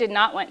also did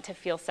not want to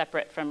feel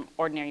separate from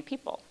ordinary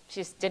people.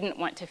 She just didn't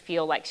want to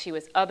feel like she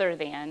was other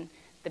than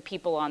the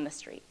people on the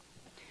street.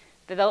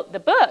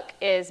 The book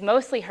is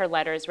mostly her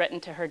letters written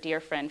to her dear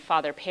friend,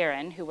 Father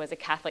Perrin, who was a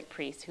Catholic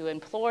priest who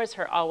implores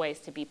her always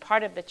to be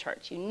part of the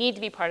church. You need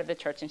to be part of the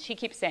church. And she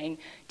keeps saying,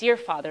 "Dear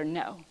Father,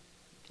 no."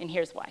 And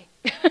here's why.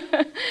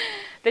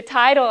 The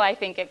title, I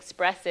think,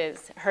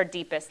 expresses her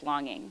deepest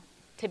longing,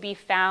 to be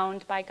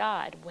found by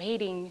God,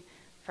 waiting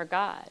for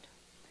God.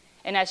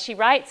 And as she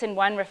writes in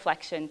one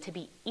reflection, to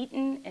be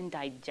eaten and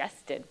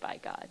digested by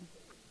God.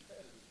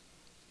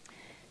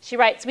 She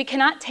writes, "We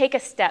cannot take a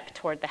step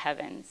toward the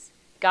heavens.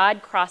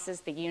 God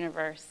crosses the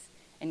universe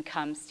and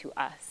comes to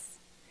us.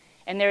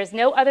 And there is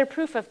no other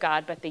proof of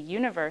God but the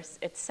universe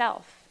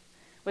itself,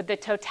 with the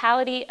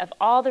totality of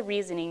all the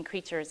reasoning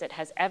creatures it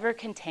has ever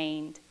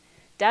contained,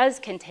 does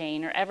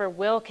contain, or ever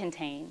will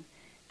contain.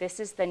 This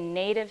is the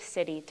native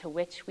city to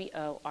which we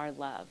owe our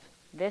love.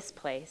 This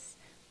place,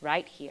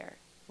 right here,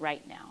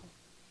 right now."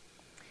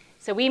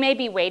 So we may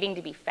be waiting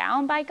to be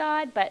found by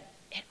God, but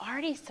it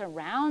already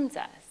surrounds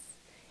us.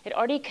 It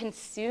already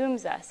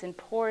consumes us and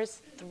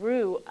pours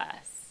through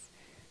us.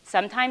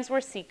 Sometimes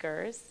we're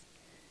seekers,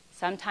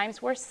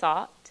 sometimes we're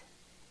sought,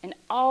 and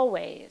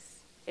always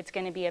it's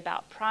going to be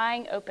about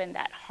prying open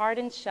that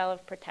hardened shell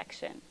of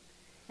protection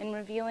and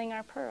revealing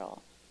our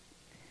pearl.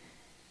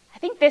 I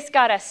think this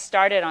got us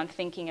started on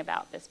thinking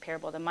about this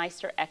parable, the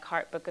Meister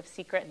Eckhart Book of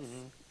Secrets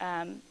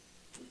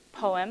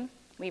poem.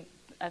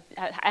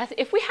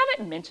 If we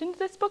haven't mentioned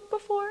this book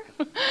before,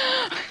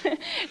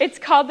 it's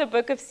called the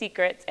Book of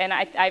Secrets, and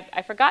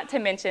I forgot to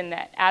mention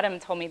that Adam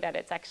told me that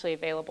it's actually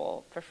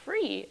available for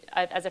free,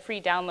 as a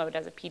free download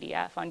as a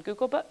PDF on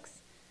Google Books.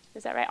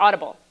 Is that right?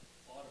 Audible.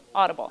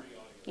 Audible.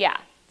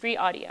 Yeah, free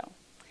audio.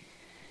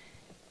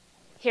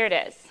 Here it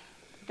is.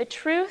 "The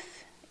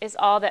truth is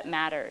all that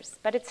matters,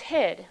 but it's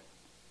hid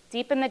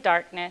deep in the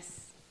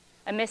darkness,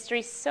 a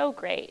mystery so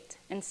great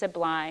and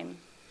sublime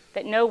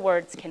that no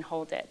words can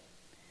hold it.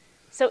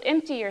 So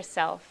empty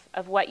yourself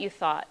of what you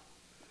thought.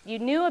 You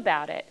knew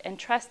about it and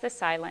trust the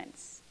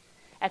silence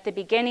at the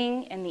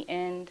beginning and the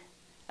end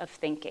of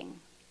thinking.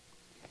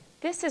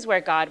 This is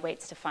where God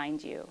waits to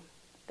find you,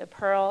 the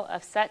pearl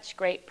of such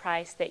great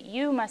price that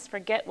you must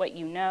forget what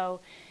you know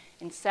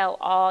and sell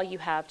all you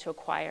have to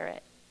acquire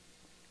it.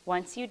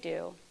 Once you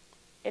do,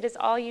 it is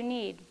all you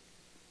need.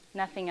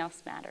 Nothing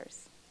else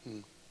matters."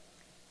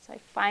 So I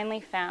finally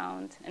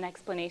found an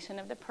explanation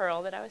of the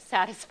pearl that I was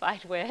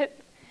satisfied with.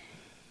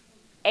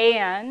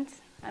 And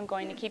I'm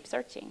going to keep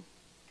searching.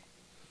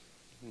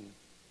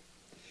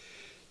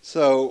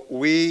 So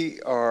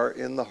we are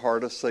in the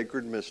heart of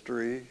sacred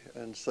mystery,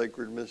 and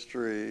sacred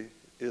mystery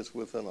is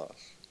within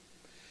us.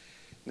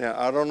 Now,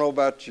 I don't know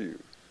about you,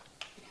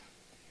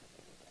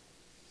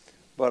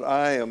 but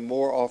I am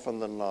more often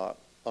than not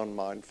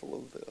unmindful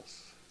of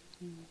this.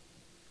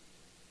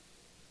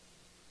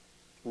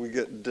 We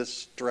get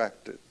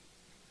distracted.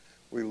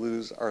 We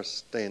lose our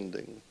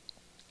standing.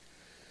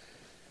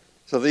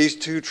 So these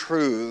two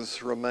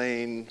truths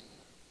remain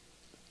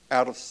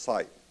out of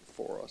sight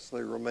for us.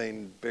 They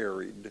remain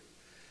buried.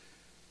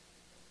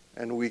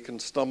 And we can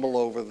stumble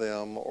over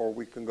them, or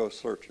we can go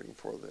searching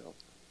for them.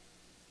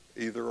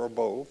 Either or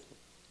both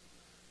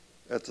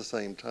at the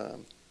same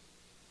time.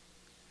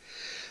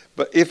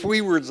 But if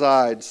we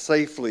reside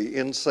safely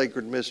in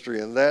sacred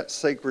mystery, and that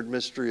sacred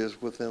mystery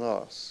is within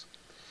us,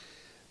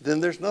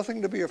 then there's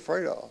nothing to be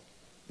afraid of.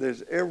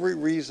 There's every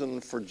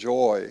reason for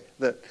joy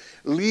that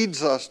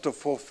leads us to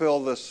fulfill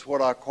this,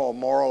 what I call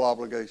moral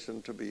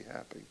obligation to be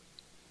happy.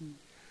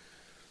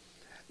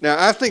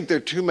 Now, I think there are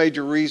two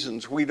major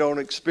reasons we don't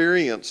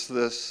experience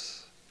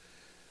this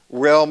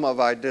realm of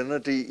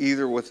identity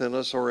either within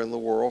us or in the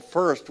world.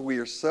 First, we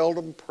are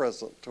seldom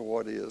present to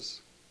what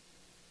is.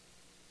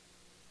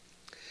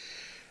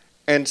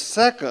 And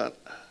second,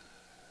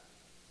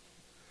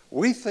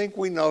 we think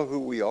we know who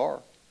we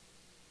are.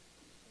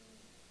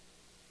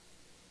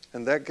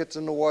 And that gets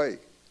in the way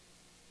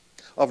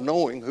of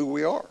knowing who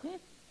we are.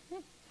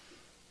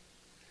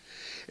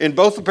 In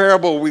both the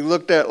parable we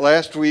looked at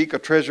last week, a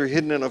treasure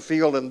hidden in a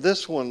field, and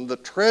this one, the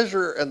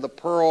treasure and the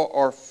pearl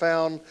are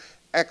found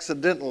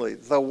accidentally.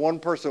 Though one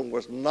person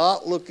was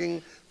not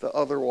looking, the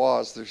other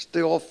was. They're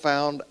still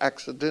found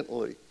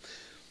accidentally.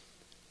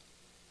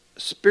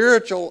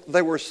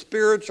 They were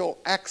spiritual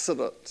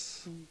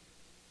accidents.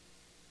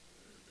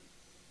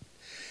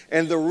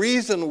 And the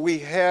reason we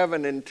have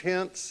an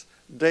intense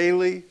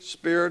daily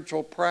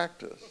spiritual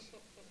practice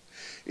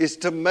is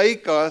to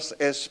make us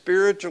as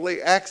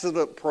spiritually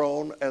accident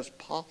prone as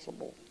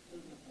possible.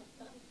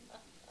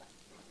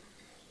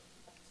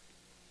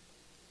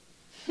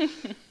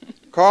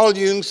 Carl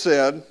Jung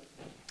said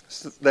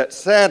that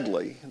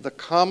sadly, the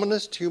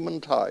commonest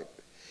human type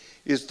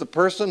is the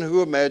person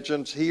who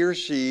imagines he or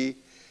she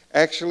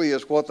actually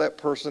is what that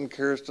person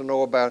cares to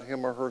know about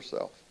him or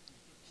herself.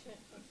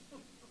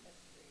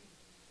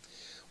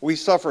 We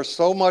suffer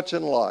so much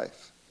in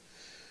life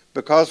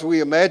because we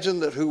imagine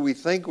that who we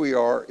think we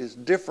are is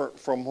different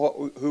from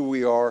who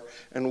we are,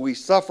 and we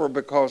suffer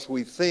because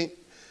we think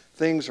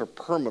things are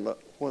permanent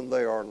when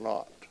they are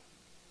not.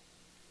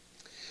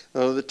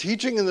 Now, the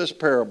teaching in this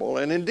parable,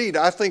 and indeed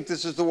I think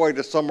this is the way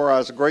to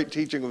summarize a great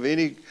teaching of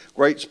any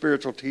great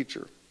spiritual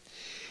teacher,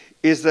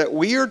 is that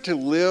we are to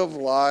live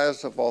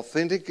lives of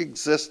authentic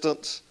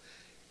existence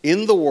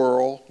in the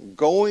world,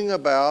 going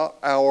about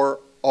our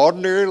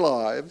ordinary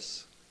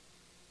lives,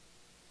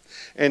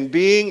 and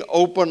being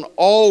open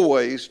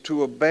always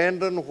to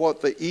abandon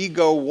what the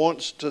ego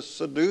wants to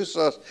seduce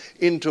us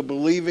into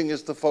believing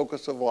is the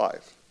focus of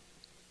life.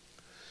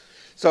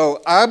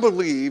 So I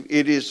believe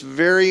it is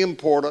very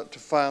important to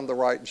find the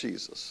right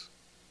Jesus,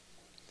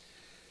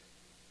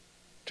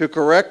 to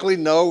correctly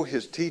know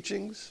his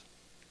teachings,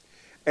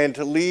 and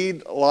to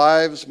lead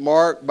lives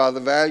marked by the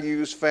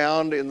values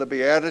found in the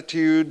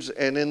Beatitudes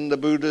and in the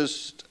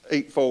Buddhist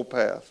Eightfold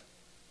Path.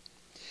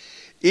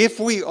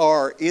 If we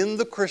are in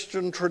the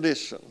Christian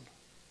tradition,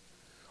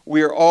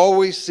 we are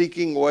always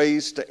seeking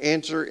ways to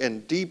answer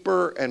in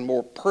deeper and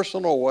more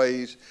personal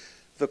ways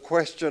the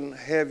question,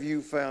 have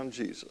you found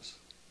Jesus?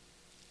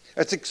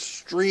 That's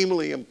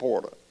extremely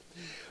important.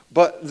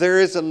 But there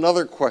is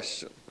another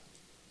question.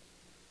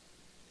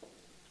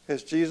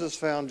 Has Jesus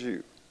found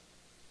you?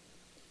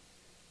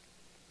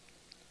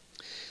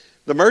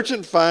 The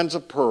merchant finds a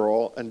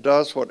pearl and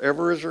does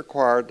whatever is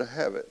required to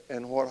have it.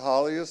 And what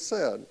Holly has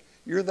said,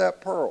 you're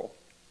that pearl.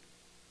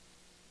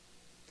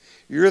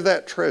 You're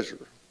that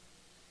treasure.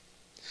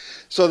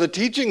 So the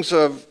teachings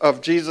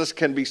of Jesus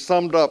can be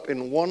summed up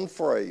in one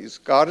phrase: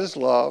 God is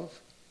love.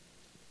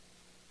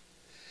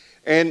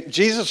 And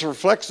Jesus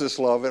reflects this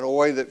love in a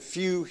way that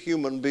few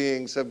human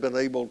beings have been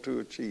able to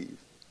achieve.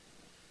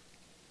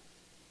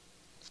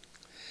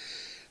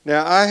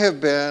 Now, I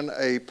have been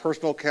a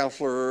personal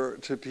counselor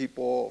to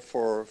people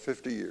for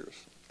 50 years,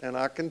 and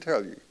I can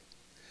tell you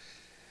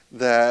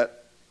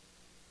that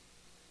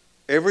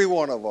every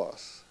one of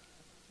us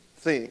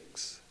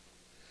thinks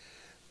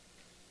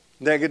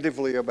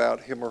negatively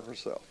about him or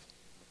herself.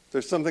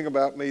 There's something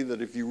about me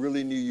that if you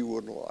really knew, you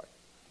wouldn't like.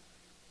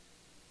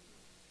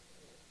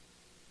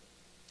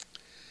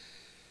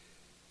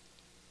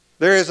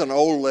 There is an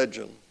old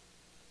legend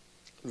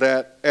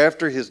that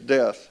after his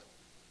death,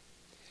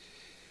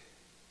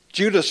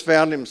 Judas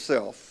found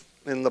himself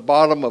in the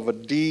bottom of a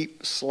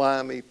deep,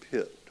 slimy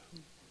pit.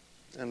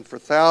 And for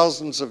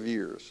thousands of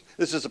years,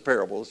 this is a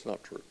parable, it's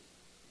not true.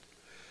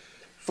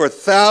 For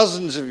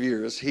thousands of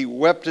years, he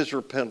wept his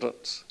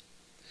repentance.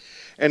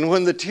 And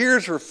when the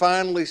tears were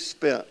finally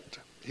spent,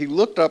 he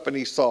looked up and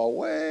he saw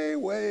way,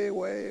 way,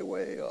 way,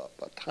 way up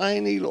a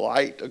tiny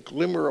light, a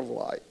glimmer of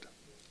light.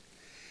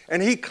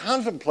 And he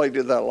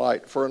contemplated that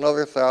light for another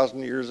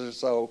 1,000 years or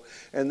so.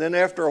 And then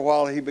after a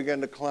while, he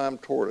began to climb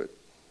toward it.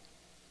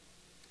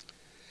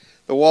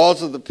 The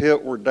walls of the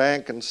pit were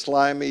dank and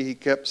slimy. He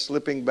kept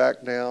slipping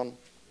back down.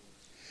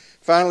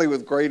 Finally,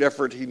 with great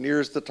effort, he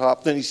nears the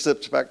top. Then he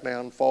slips back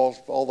down, falls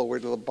all the way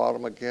to the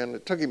bottom again.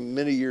 It took him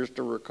many years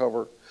to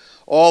recover,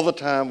 all the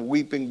time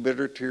weeping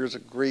bitter tears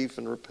of grief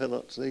and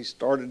repentance. And he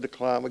started to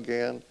climb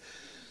again.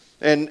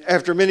 And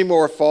after many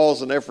more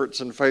falls and efforts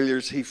and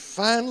failures, he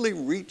finally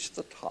reached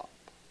the top.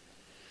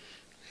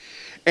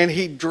 And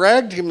he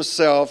dragged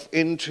himself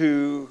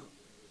into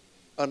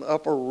an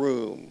upper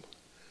room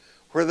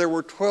where there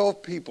were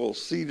 12 people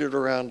seated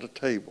around a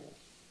table.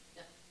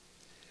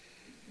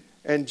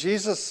 And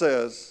Jesus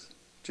says,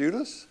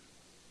 Judas,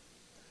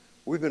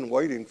 we've been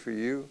waiting for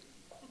you.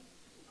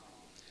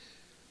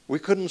 We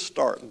couldn't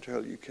start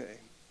until you came.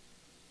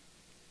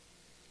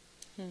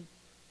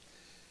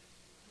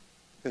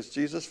 Has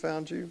Jesus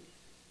found you?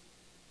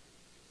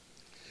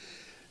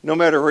 No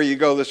matter where you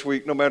go this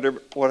week, no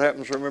matter what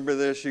happens, remember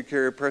this: you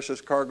carry precious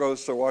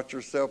cargoes, so watch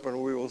yourself,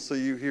 and we will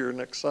see you here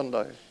next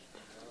Sunday.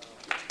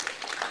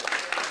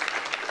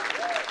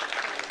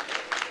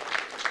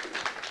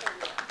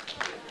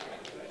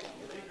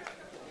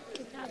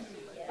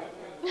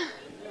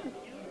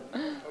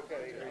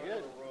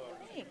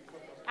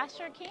 I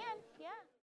sure can.